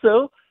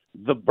 Also,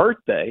 the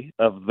birthday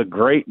of the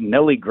great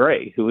Nellie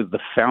Gray, who was the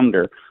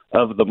founder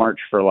of the March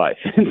for Life.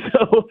 And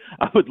so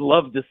I would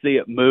love to see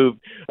it move.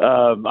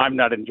 I'm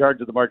not in charge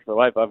of the March for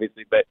Life,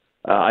 obviously, but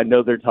I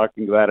know they're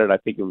talking about it. I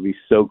think it would be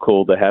so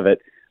cool to have it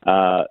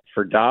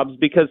for Dobbs,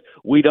 because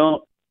we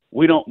don't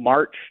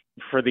march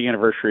for the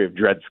anniversary of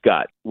Dred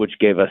Scott, which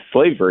gave us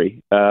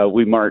slavery.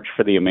 We march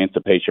for the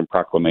Emancipation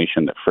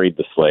Proclamation that freed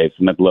the slaves,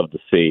 and I'd love to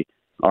see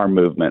our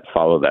movement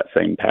follow that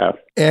same path.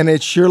 And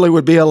it surely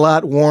would be a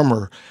lot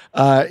warmer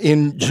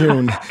in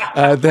June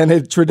than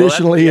it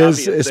traditionally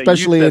is,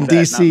 especially in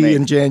D.C.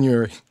 in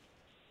January.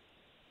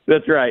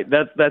 That's right.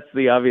 That's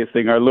the obvious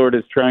thing. Our Lord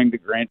is trying to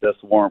grant us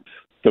warmth,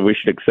 so we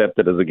should accept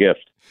it as a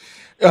gift.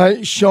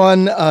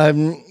 Sean,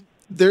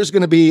 there's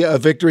going to be a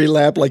victory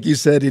lap, like you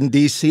said, in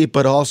D.C.,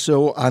 but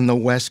also on the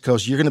West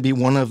Coast. You're going to be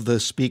one of the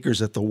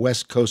speakers at the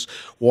West Coast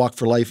Walk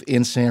for Life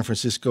in San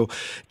Francisco.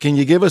 Can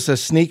you give us a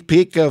sneak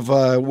peek of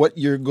what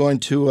you're going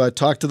to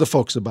talk to the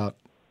folks about?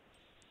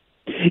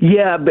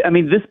 Yeah, I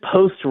mean, this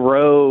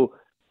post-Roe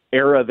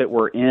era that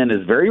we're in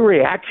is very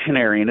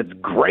reactionary, and it's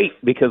great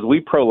because we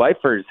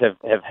pro-lifers have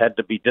had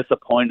to be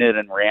disappointed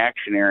and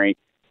reactionary,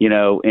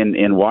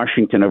 in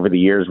Washington over the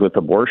years with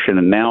abortion,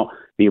 and now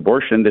the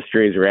abortion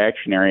industry is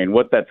reactionary, and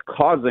what that's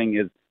causing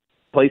is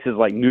places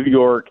like New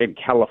York and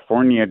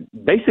California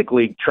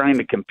basically trying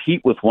to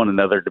compete with one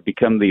another to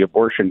become the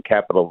abortion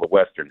capital of the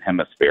Western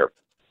Hemisphere.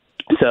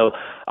 So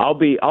I'll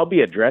be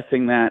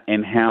addressing that,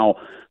 and how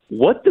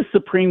what the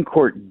Supreme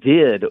Court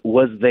did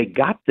was they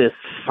got this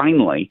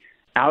finally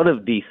out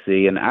of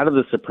D.C. and out of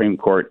the Supreme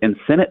Court and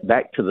sent it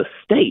back to the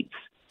states.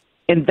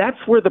 And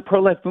that's where the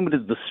pro-life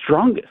movement is the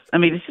strongest. I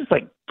mean, it's just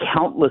like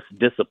countless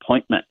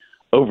disappointment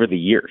over the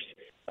years.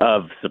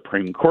 of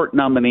Supreme Court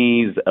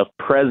nominees, of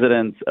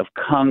presidents, of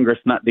Congress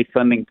not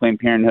defunding Planned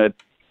Parenthood.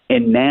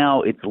 And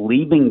now it's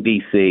leaving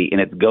D.C.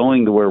 and it's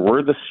going to where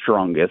we're the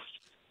strongest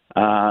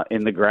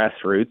in the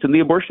grassroots, and the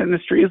abortion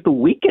industry is the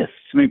weakest.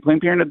 I mean,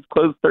 Planned Parenthood's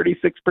closed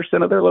 36%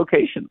 of their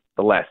locations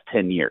the last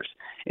 10 years.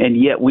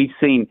 And yet we've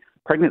seen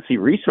pregnancy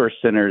resource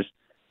centers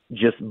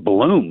just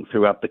bloom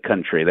throughout the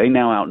country. They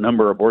now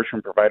outnumber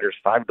abortion providers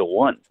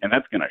 5-1, and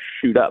that's going to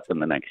shoot up in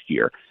the next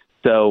year.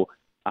 So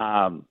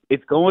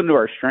it's going to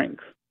our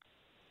strength.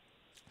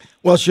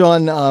 Well,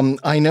 Sean,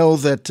 I know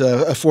that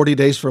 40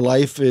 Days for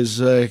Life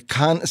is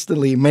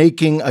constantly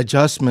making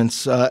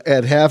adjustments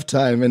at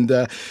halftime,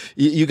 and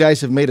you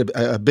guys have made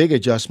a big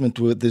adjustment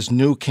with this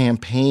new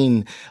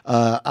campaign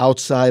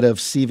outside of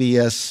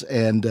CVS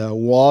and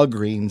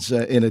Walgreens,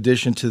 in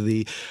addition to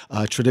the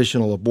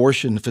traditional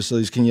abortion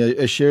facilities. Can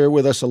you share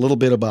with us a little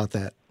bit about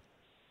that?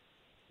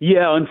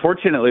 Yeah,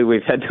 unfortunately,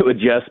 we've had to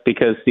adjust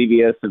because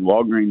CVS and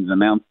Walgreens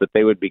announced that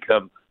they would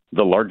become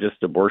the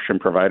largest abortion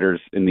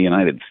providers in the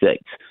United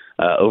States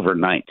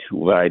overnight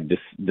by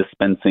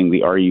dispensing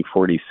the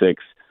RU46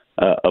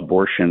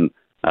 abortion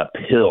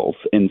pills.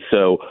 And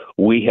so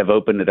we have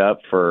opened it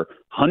up for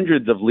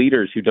hundreds of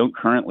leaders who don't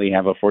currently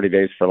have a 40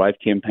 Days for Life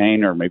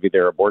campaign, or maybe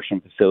their abortion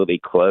facility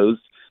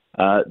closed.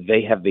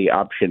 They have the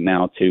option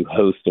now to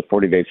host a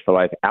 40 Days for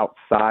Life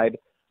outside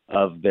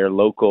of their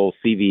local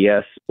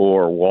CVS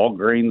or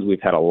Walgreens.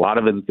 We've had a lot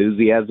of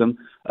enthusiasm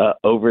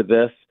over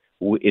this.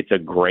 It's a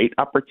great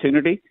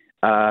opportunity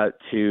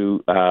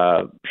to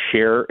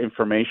share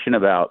information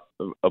about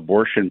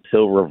abortion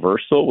pill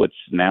reversal, which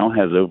now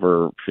has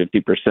over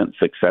 50%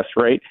 success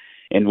rate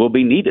and will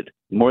be needed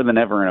more than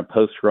ever in a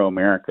post-Roe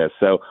America.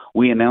 So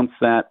we announced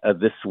that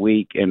this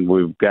week, and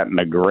we've gotten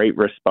a great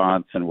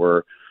response, and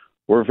we're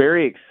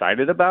very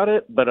excited about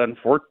it. But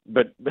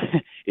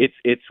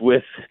it's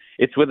with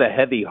a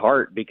heavy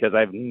heart, because I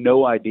have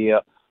no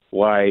idea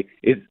why.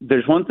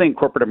 There's one thing,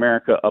 corporate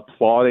America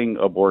applauding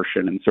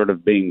abortion and sort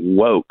of being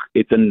woke.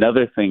 It's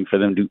another thing for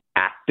them to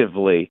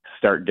actively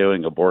start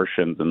doing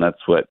abortions, and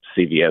that's what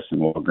CVS and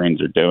Walgreens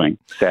are doing,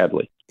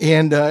 sadly.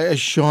 And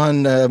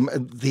Sean,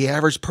 the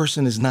average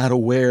person is not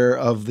aware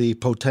of the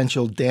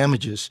potential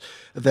damages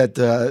that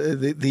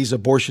these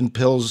abortion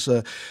pills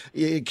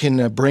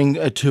can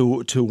bring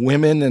to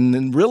women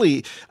and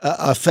really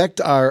affect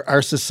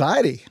our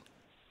society.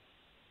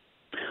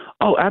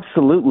 Oh,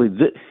 absolutely.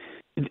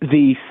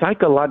 The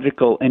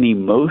psychological and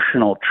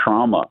emotional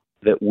trauma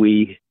that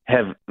we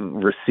have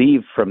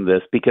received from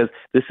this, because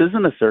this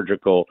isn't a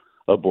surgical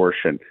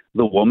abortion.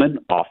 The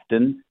woman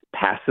often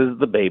passes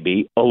the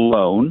baby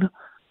alone.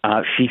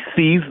 She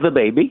sees the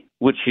baby,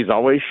 which she's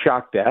always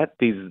shocked at.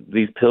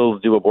 These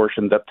pills do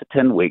abortions up to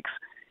 10 weeks.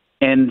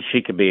 And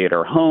she could be at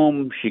her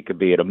home. She could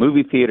be at a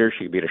movie theater.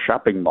 She could be at a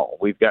shopping mall.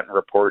 We've gotten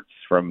reports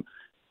from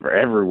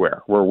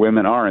everywhere where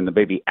women are, and the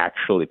baby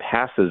actually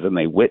passes and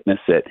they witness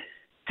it.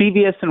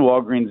 CVS and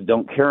Walgreens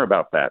don't care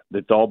about that.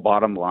 It's all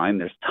bottom line.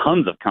 There's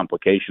tons of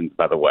complications,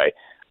 by the way.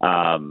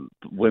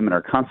 Women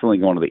are constantly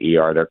going to the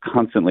ER. They're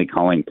constantly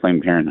calling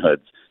Planned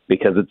Parenthoods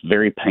because it's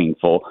very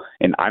painful.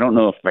 And I don't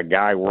know if the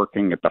guy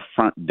working at the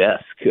front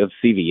desk of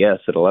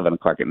CVS at 11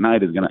 o'clock at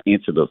night is going to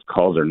answer those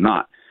calls or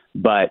not.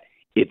 But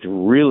it's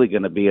really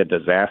going to be a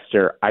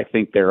disaster. I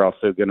think they're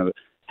also going to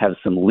have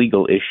some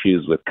legal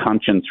issues with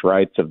conscience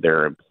rights of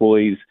their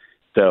employees.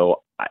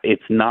 So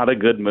it's not a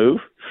good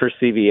move for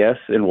CVS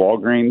and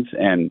Walgreens,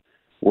 and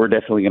we're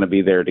definitely going to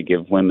be there to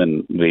give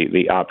women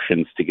the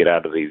options to get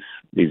out of these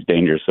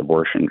dangerous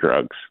abortion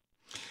drugs.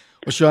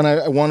 Well, Sean,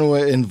 I want to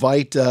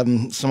invite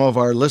some of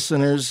our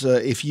listeners,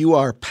 if you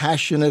are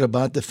passionate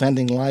about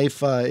defending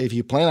life, if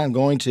you plan on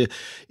going to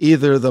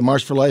either the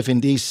March for Life in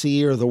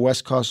D.C. or the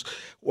West Coast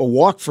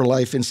Walk for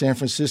Life in San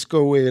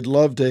Francisco, we'd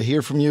love to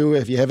hear from you.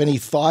 If you have any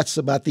thoughts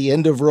about the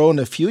end of Roe and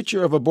the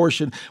future of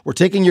abortion, we're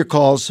taking your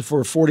calls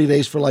for 40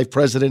 Days for Life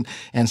President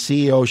and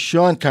CEO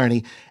Sean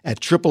Carney at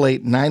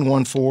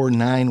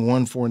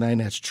 888-914-9149.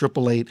 That's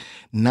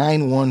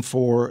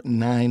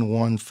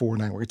 888-914-9149.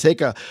 We're going to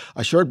take a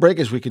short break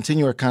as we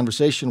continue our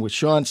conversation with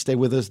Sean. Stay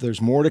with us. There's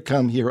more to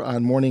come here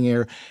on Morning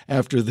Air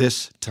after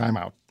this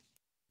timeout.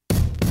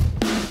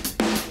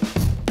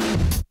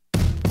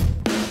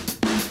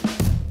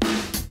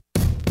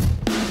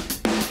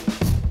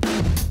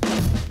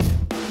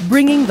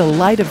 Bringing the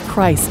light of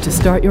Christ to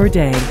start your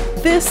day.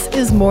 This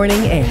is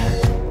Morning Air.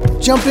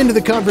 Jump into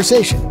the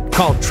conversation.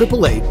 Call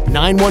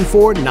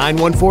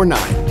 888-914-9149.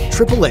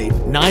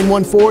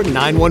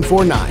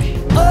 888-914-9149.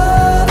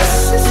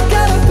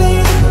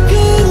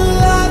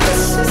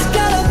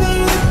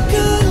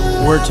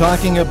 We're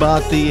talking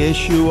about the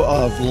issue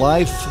of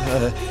life,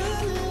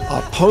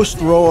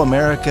 post-Roe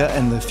America,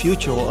 and the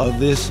future of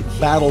this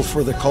battle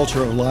for the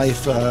culture of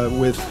life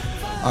with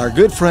our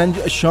good friend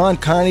Sean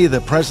Carney,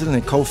 the president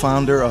and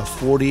co-founder of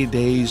 40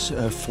 Days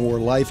for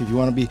Life. If you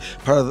want to be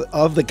part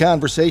of the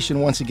conversation,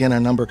 once again, our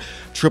number,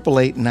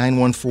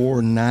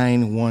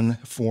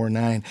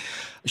 888-914-9149.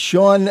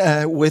 Sean,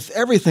 with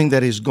everything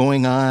that is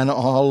going on,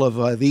 all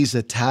of these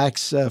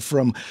attacks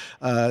from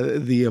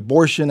the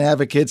abortion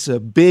advocates, a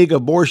big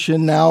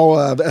abortion now,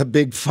 a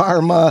big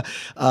pharma,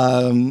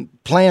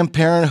 Planned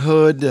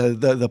Parenthood,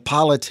 the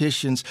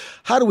politicians,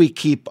 how do we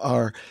keep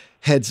our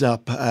heads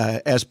up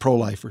as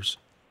pro-lifers?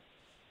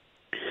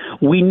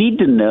 We need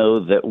to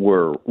know that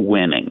we're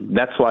winning.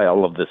 That's why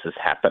all of this is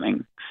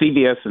happening.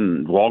 CVS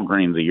and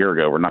Walgreens a year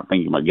ago were not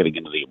thinking about getting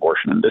into the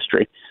abortion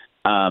industry.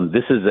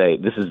 This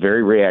is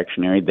very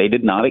reactionary. They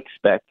did not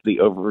expect the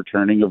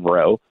overturning of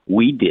Roe.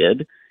 We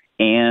did,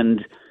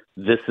 and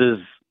this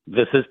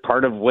is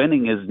part of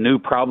winning, is new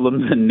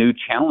problems and new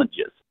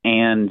challenges,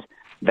 and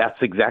that's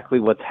exactly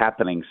what's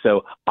happening.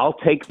 So I'll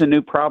take the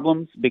new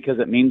problems because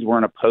it means we're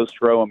in a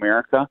post-Roe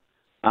America.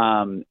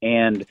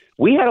 And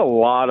we had a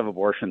lot of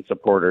abortion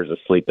supporters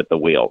asleep at the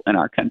wheel in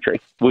our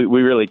country. We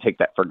really take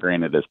that for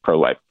granted as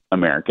pro-life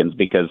Americans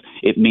because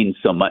it means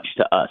so much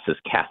to us as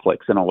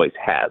Catholics and always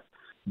has.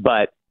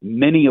 But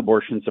many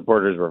abortion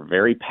supporters were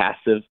very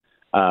passive.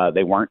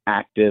 They weren't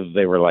active.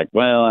 They were like,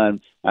 well,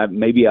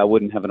 maybe I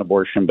wouldn't have an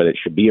abortion, but it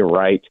should be a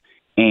right.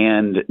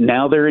 And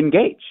now they're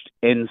engaged.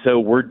 And so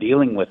we're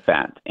dealing with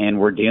that.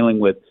 And we're dealing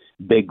with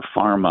big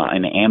pharma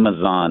and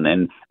Amazon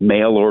and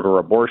mail order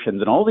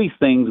abortions and all these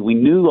things. We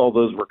knew all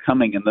those were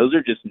coming, and those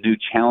are just new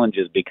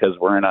challenges because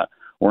we're in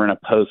a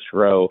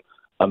post-Roe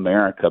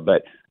America.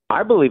 But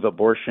I believe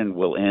abortion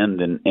will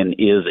end and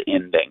is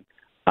ending.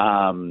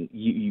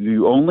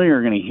 You only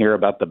are going to hear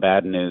about the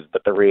bad news,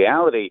 but the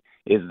reality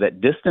is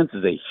that distance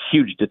is a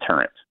huge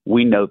deterrent.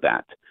 We know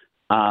that.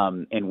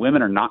 And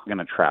women are not going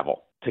to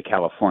travel to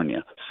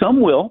California.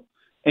 Some will,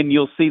 and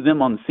you'll see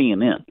them on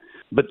CNN.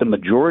 But the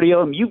majority of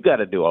them, you've got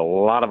to do a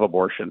lot of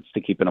abortions to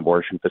keep an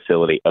abortion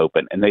facility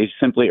open, and they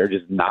simply are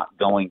just not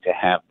going to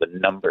have the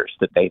numbers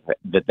that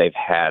they've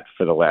had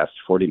for the last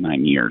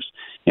 49 years.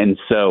 And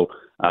so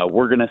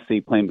we're going to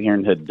see Planned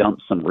Parenthood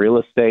dump some real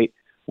estate.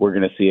 We're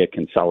going to see a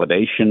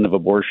consolidation of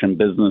abortion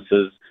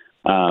businesses.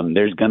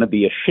 There's going to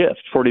be a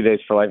shift. 40 Days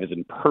for Life is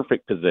in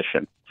perfect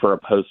position for a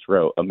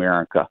post-Roe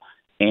America,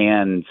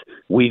 and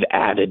we've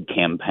added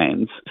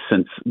campaigns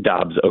since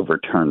Dobbs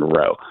overturned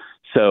Roe.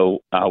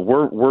 So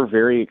we're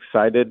very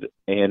excited,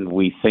 and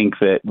we think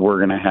that we're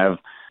going to have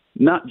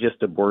not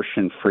just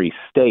abortion-free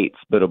states,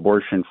 but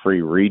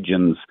abortion-free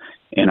regions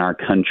in our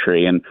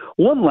country. And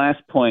one last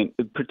point,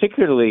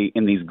 particularly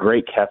in these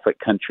great Catholic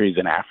countries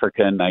in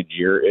Africa,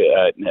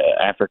 Nigeria,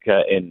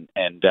 Africa,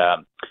 and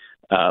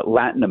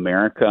Latin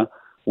America,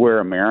 where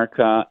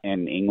America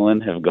and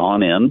England have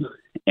gone in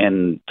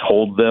and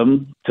told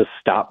them to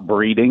stop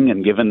breeding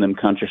and given them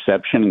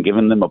contraception and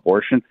given them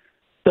abortion.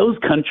 Those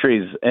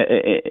countries,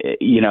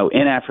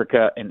 in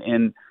Africa and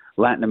in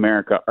Latin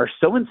America are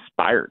so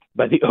inspired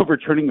by the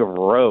overturning of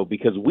Roe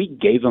because we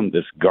gave them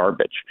this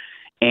garbage,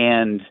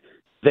 and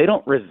they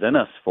don't resent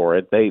us for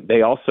it.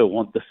 They also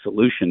want the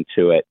solution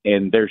to it,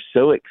 and they're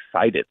so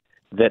excited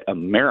that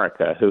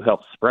America, who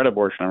helped spread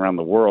abortion around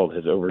the world,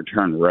 has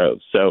overturned Roe.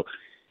 So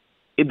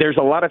there's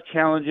a lot of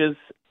challenges,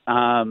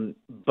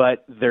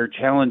 but they're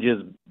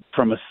challenges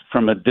from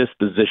a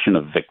disposition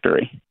of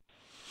victory.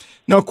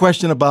 No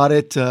question about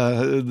it.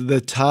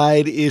 The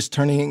tide is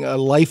turning.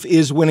 Life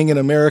is winning in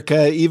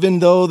America, even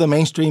though the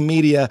mainstream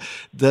media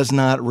does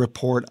not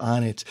report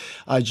on it.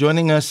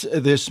 Joining us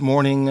this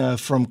morning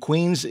from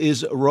Queens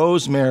is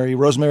Rosemary.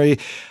 Rosemary,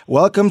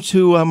 welcome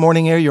to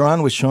Morning Air. You're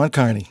on with Sean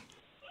Carney.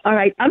 All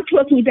right. I'm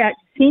talking about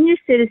senior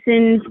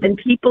citizens and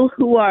people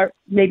who are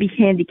maybe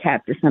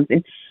handicapped or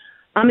something.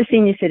 I'm a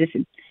senior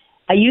citizen.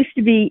 I used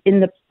to be in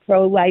the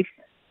pro-life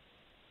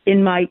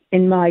in my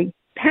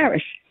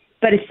parish.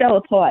 But it fell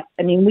apart.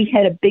 I mean, we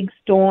had a big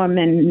storm,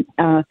 and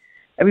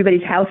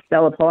everybody's house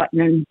fell apart, and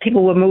then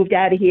people were moved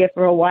out of here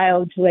for a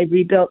while until they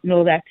rebuilt and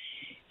all that.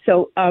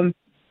 So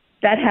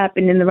that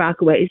happened in the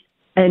Rockaways.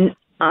 And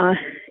I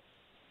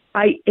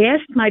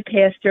asked my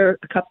pastor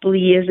a couple of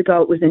years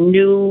ago. It was a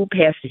new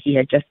pastor. He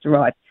had just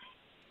arrived.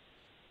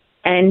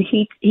 And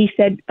he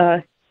said,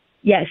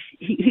 yes,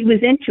 he was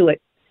into it,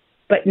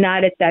 but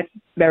not at that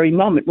very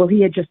moment. Well,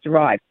 he had just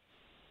arrived.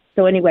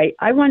 So anyway,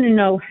 I want to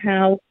know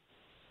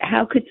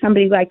how could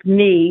somebody like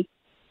me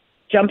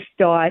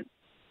jumpstart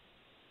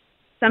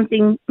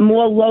something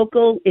more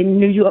local in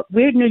New York?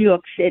 We're in New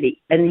York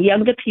City, and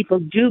younger people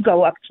do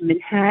go up to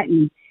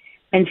Manhattan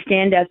and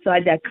stand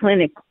outside that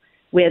clinic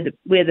where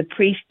the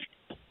priest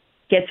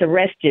gets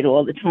arrested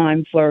all the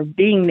time for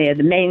being there,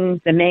 the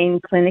main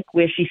clinic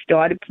where she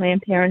started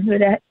Planned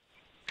Parenthood at.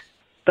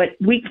 But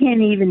we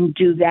can't even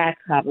do that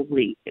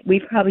probably. We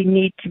probably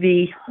need to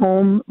be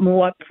home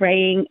more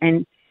praying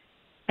and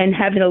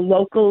having a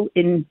local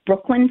in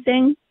Brooklyn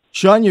thing.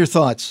 Sean, your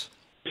thoughts?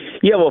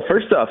 Yeah, well,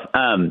 first off,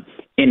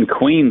 in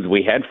Queens,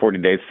 we had 40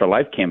 Days for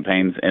Life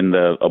campaigns, and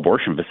the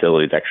abortion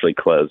facilities actually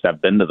closed.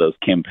 I've been to those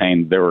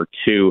campaigns. There were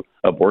 2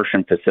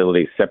 abortion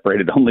facilities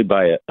separated only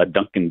by a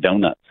Dunkin'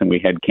 Donuts, and we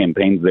had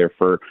campaigns there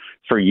for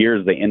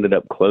years. They ended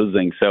up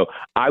closing. So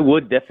I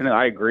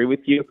agree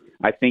with you.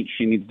 I think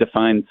she needs to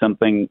find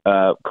something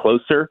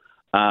closer.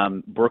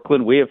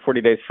 Brooklyn, we have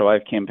 40 Days for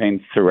Life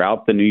campaigns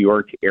throughout the New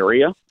York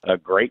area, a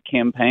great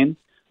campaign,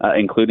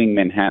 including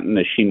Manhattan,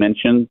 as she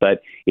mentioned.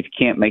 But if you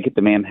can't make it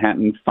to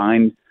Manhattan,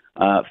 find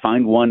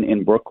one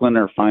in Brooklyn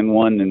or find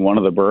one in one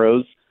of the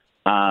boroughs,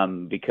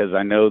 because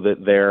I know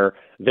that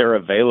they're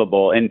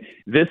available. And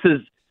this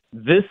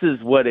is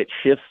what it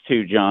shifts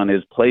to, John,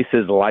 is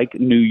places like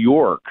New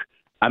York.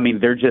 I mean,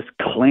 they're just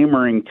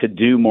clamoring to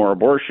do more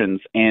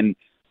abortions. And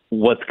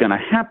what's going to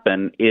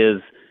happen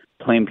is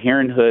Planned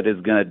Parenthood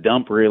is going to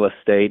dump real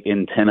estate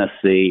in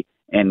Tennessee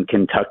and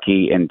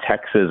Kentucky and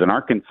Texas and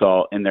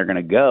Arkansas, and they're going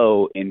to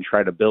go and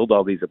try to build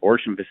all these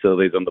abortion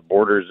facilities on the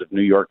borders of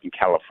New York and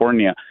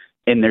California,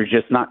 and they're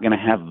just not going to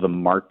have the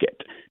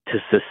market to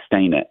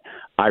sustain it.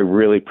 I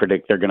really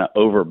predict they're going to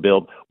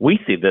overbuild. We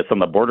see this on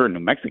the border in New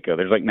Mexico.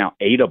 There's like now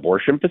 8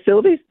 abortion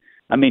facilities.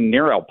 I mean,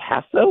 near El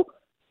Paso.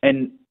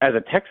 And as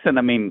a Texan,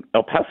 I mean,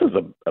 El Paso's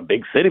a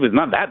big city, but it's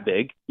not that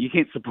big. You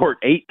can't support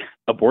 8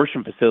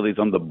 abortion facilities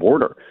on the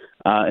border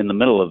in the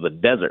middle of the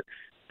desert.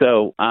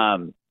 So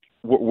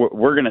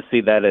we're going to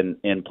see that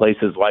in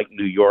places like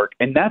New York.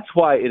 And that's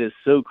why it is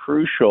so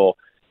crucial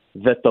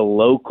that the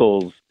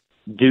locals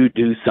do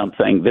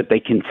something, that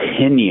they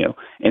continue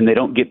and they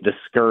don't get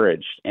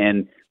discouraged.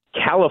 And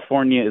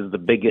California is the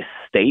biggest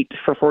state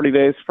for 40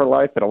 Days for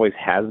Life. It always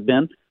has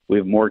been. We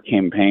have more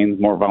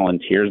campaigns, more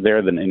volunteers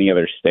there than any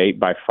other state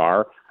by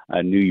far.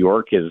 New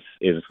York is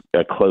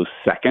a close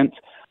second.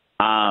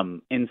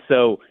 And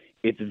so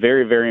it's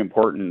very, very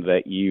important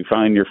that you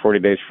find your 40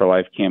 Days for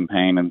Life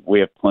campaign, and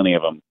we have plenty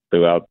of them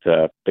throughout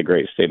the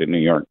great state of New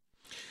York.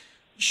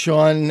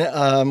 Sean,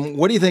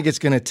 what do you think it's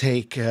going to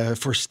take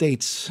for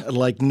states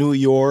like New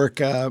York,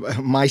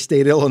 my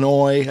state,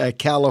 Illinois,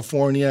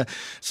 California,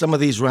 some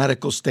of these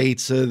radical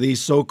states, these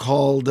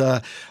so-called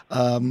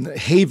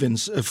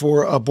havens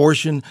for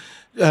abortion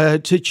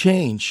to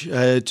change,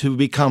 to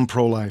become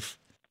pro-life?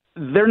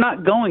 They're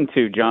not going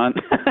to, John.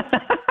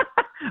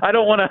 I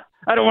don't want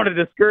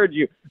to discourage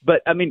you,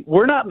 but I mean,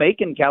 we're not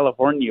making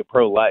California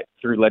pro-life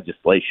through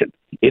legislation.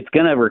 It's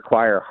going to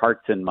require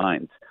hearts and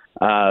minds.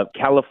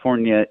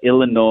 California,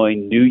 Illinois,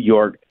 New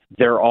York,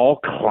 they're all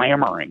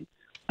clamoring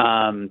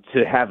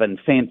to have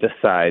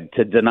infanticide,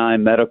 to deny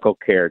medical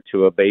care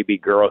to a baby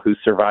girl who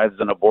survives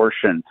an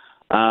abortion.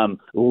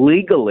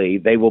 Legally,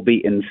 they will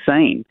be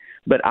insane.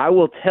 But I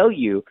will tell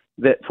you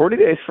that 40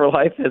 Days for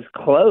Life has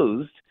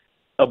closed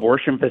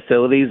abortion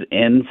facilities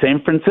in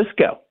San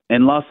Francisco,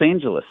 in Los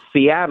Angeles,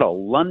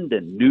 Seattle,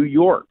 London, New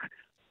York.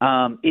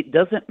 It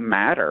doesn't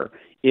matter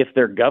if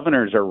their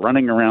governors are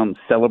running around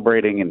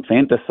celebrating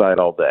infanticide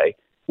all day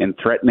and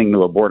threatening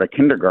to abort a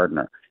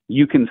kindergartner.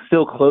 You can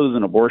still close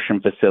an abortion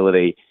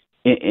facility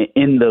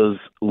in those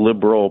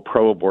liberal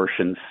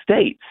pro-abortion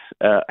states.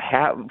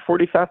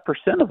 45%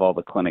 of all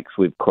the clinics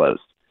we've closed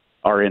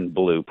are in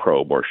blue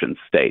pro-abortion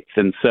states.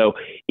 And so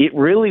it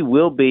really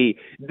will be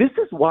 – this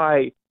is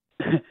why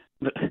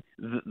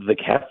the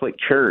Catholic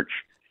Church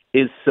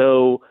is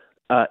so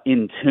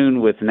in tune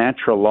with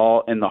natural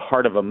law and the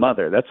heart of a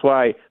mother. That's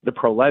why the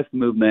pro-life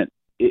movement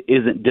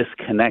isn't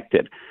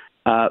disconnected.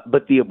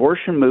 But the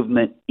abortion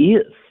movement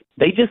is.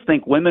 They just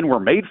think women were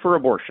made for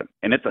abortion,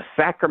 and it's a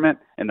sacrament,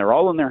 and they're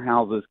all in their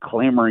houses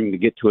clamoring to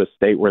get to a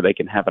state where they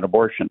can have an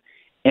abortion.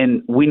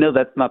 And we know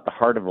that's not the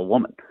heart of a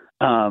woman.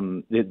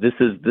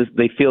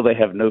 They feel they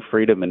have no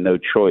freedom and no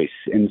choice.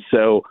 And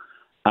so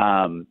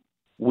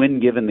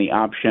when given the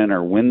option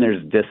or when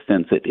there's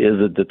distance, it is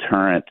a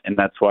deterrent, and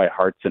that's why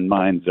hearts and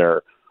minds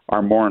are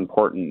more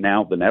important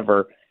now than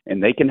ever.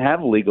 And they can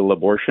have legal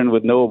abortion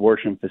with no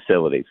abortion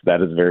facilities.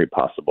 That is very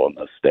possible in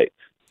those states.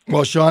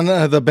 Well, Sean,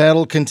 the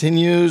battle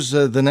continues.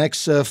 The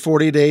next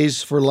 40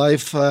 Days for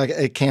Life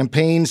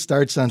campaign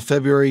starts on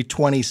February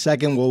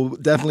 22nd. We'll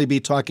definitely be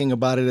talking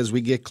about it as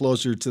we get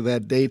closer to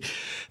that date.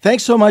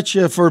 Thanks so much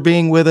for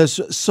being with us.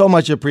 So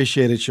much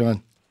appreciated,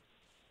 Sean.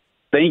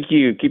 Thank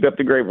you. Keep up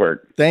the great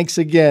work. Thanks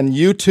again.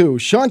 You too.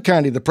 Sean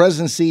Conde, the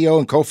president, CEO,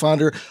 and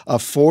co-founder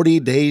of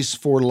 40 Days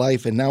for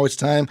Life. And now it's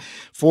time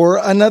for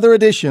another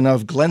edition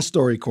of Glenn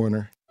Story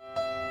Corner.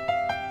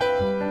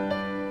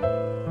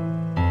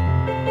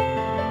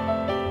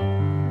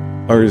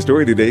 Our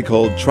story today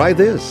called Try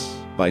This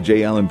by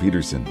J. Allen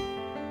Peterson.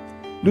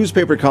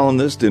 Newspaper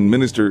columnist and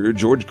minister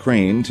George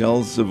Crane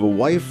tells of a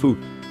wife who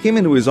came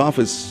into his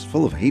office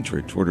full of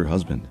hatred toward her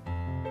husband.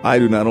 I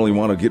do not only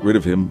want to get rid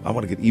of him, I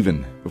want to get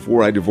even.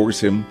 Before I divorce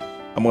him,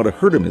 I want to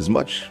hurt him as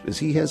much as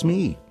he has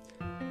me.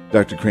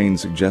 Dr. Crane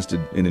suggested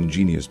an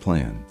ingenious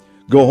plan.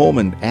 Go home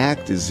and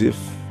act as if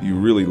you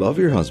really love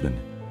your husband.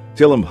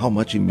 Tell him how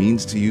much he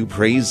means to you.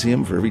 Praise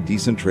him for every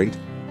decent trait.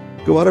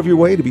 Go out of your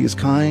way to be as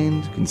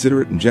kind,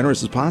 considerate, and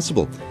generous as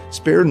possible.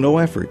 Spare no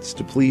efforts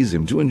to please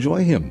him, to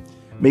enjoy him.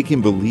 Make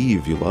him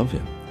believe you love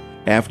him.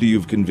 After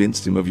you've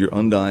convinced him of your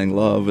undying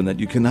love and that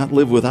you cannot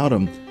live without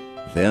him,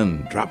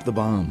 then drop the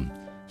bomb.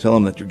 Tell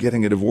him that you're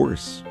getting a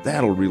divorce.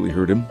 That'll really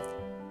hurt him.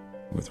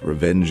 With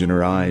revenge in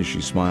her eyes,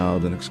 she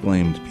smiled and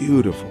exclaimed,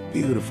 "Beautiful,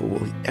 beautiful,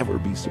 will he ever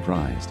be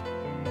surprised?"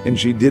 And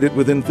she did it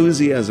with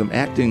enthusiasm,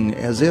 acting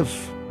as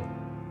if.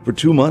 For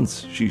 2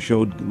 months, she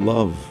showed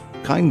love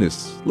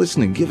kindness,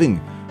 listening,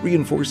 giving,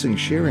 reinforcing,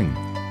 sharing.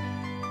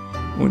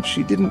 When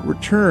she didn't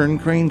return,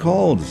 Crane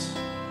called.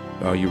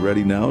 Are you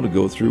ready now to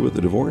go through with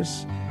the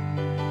divorce?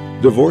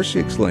 Divorce, she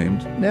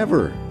exclaimed.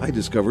 Never. I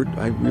discovered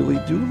I really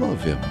do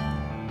love him.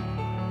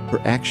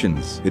 Her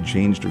actions had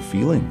changed her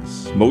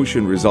feelings.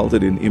 Motion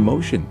resulted in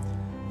emotion.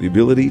 The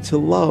ability to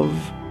love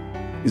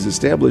is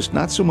established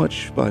not so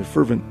much by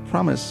fervent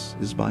promise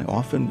as by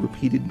often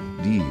repeated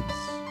deeds.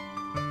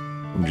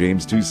 From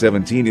James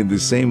 2:17, in the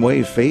same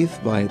way, faith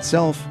by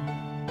itself,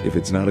 if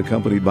it's not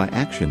accompanied by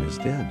action, is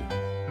dead.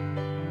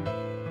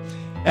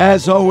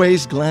 As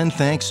always, Glenn,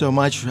 thanks so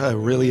much. I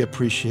really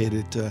appreciate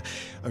it.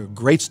 A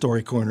great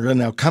story corner. And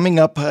now coming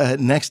up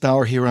next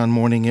hour here on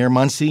Morning Air,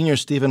 Monsignor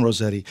Stephen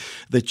Rossetti,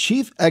 the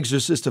chief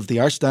exorcist of the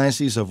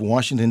Archdiocese of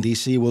Washington,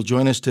 D.C., will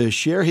join us to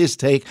share his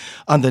take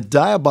on the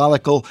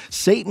diabolical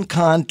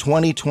SatanCon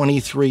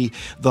 2023,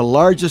 the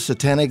largest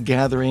satanic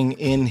gathering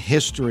in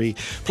history.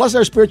 Plus,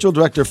 our spiritual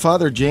director,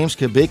 Father James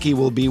Kubicki,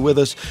 will be with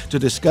us to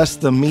discuss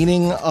the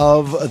meaning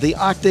of the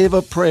Octave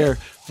of Prayer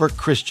for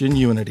Christian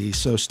unity.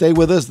 So stay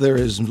with us. There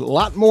is a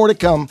lot more to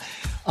come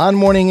on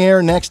Morning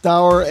Air next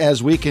hour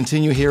as we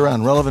continue here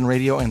on Relevant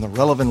Radio and the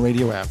Relevant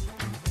Radio app.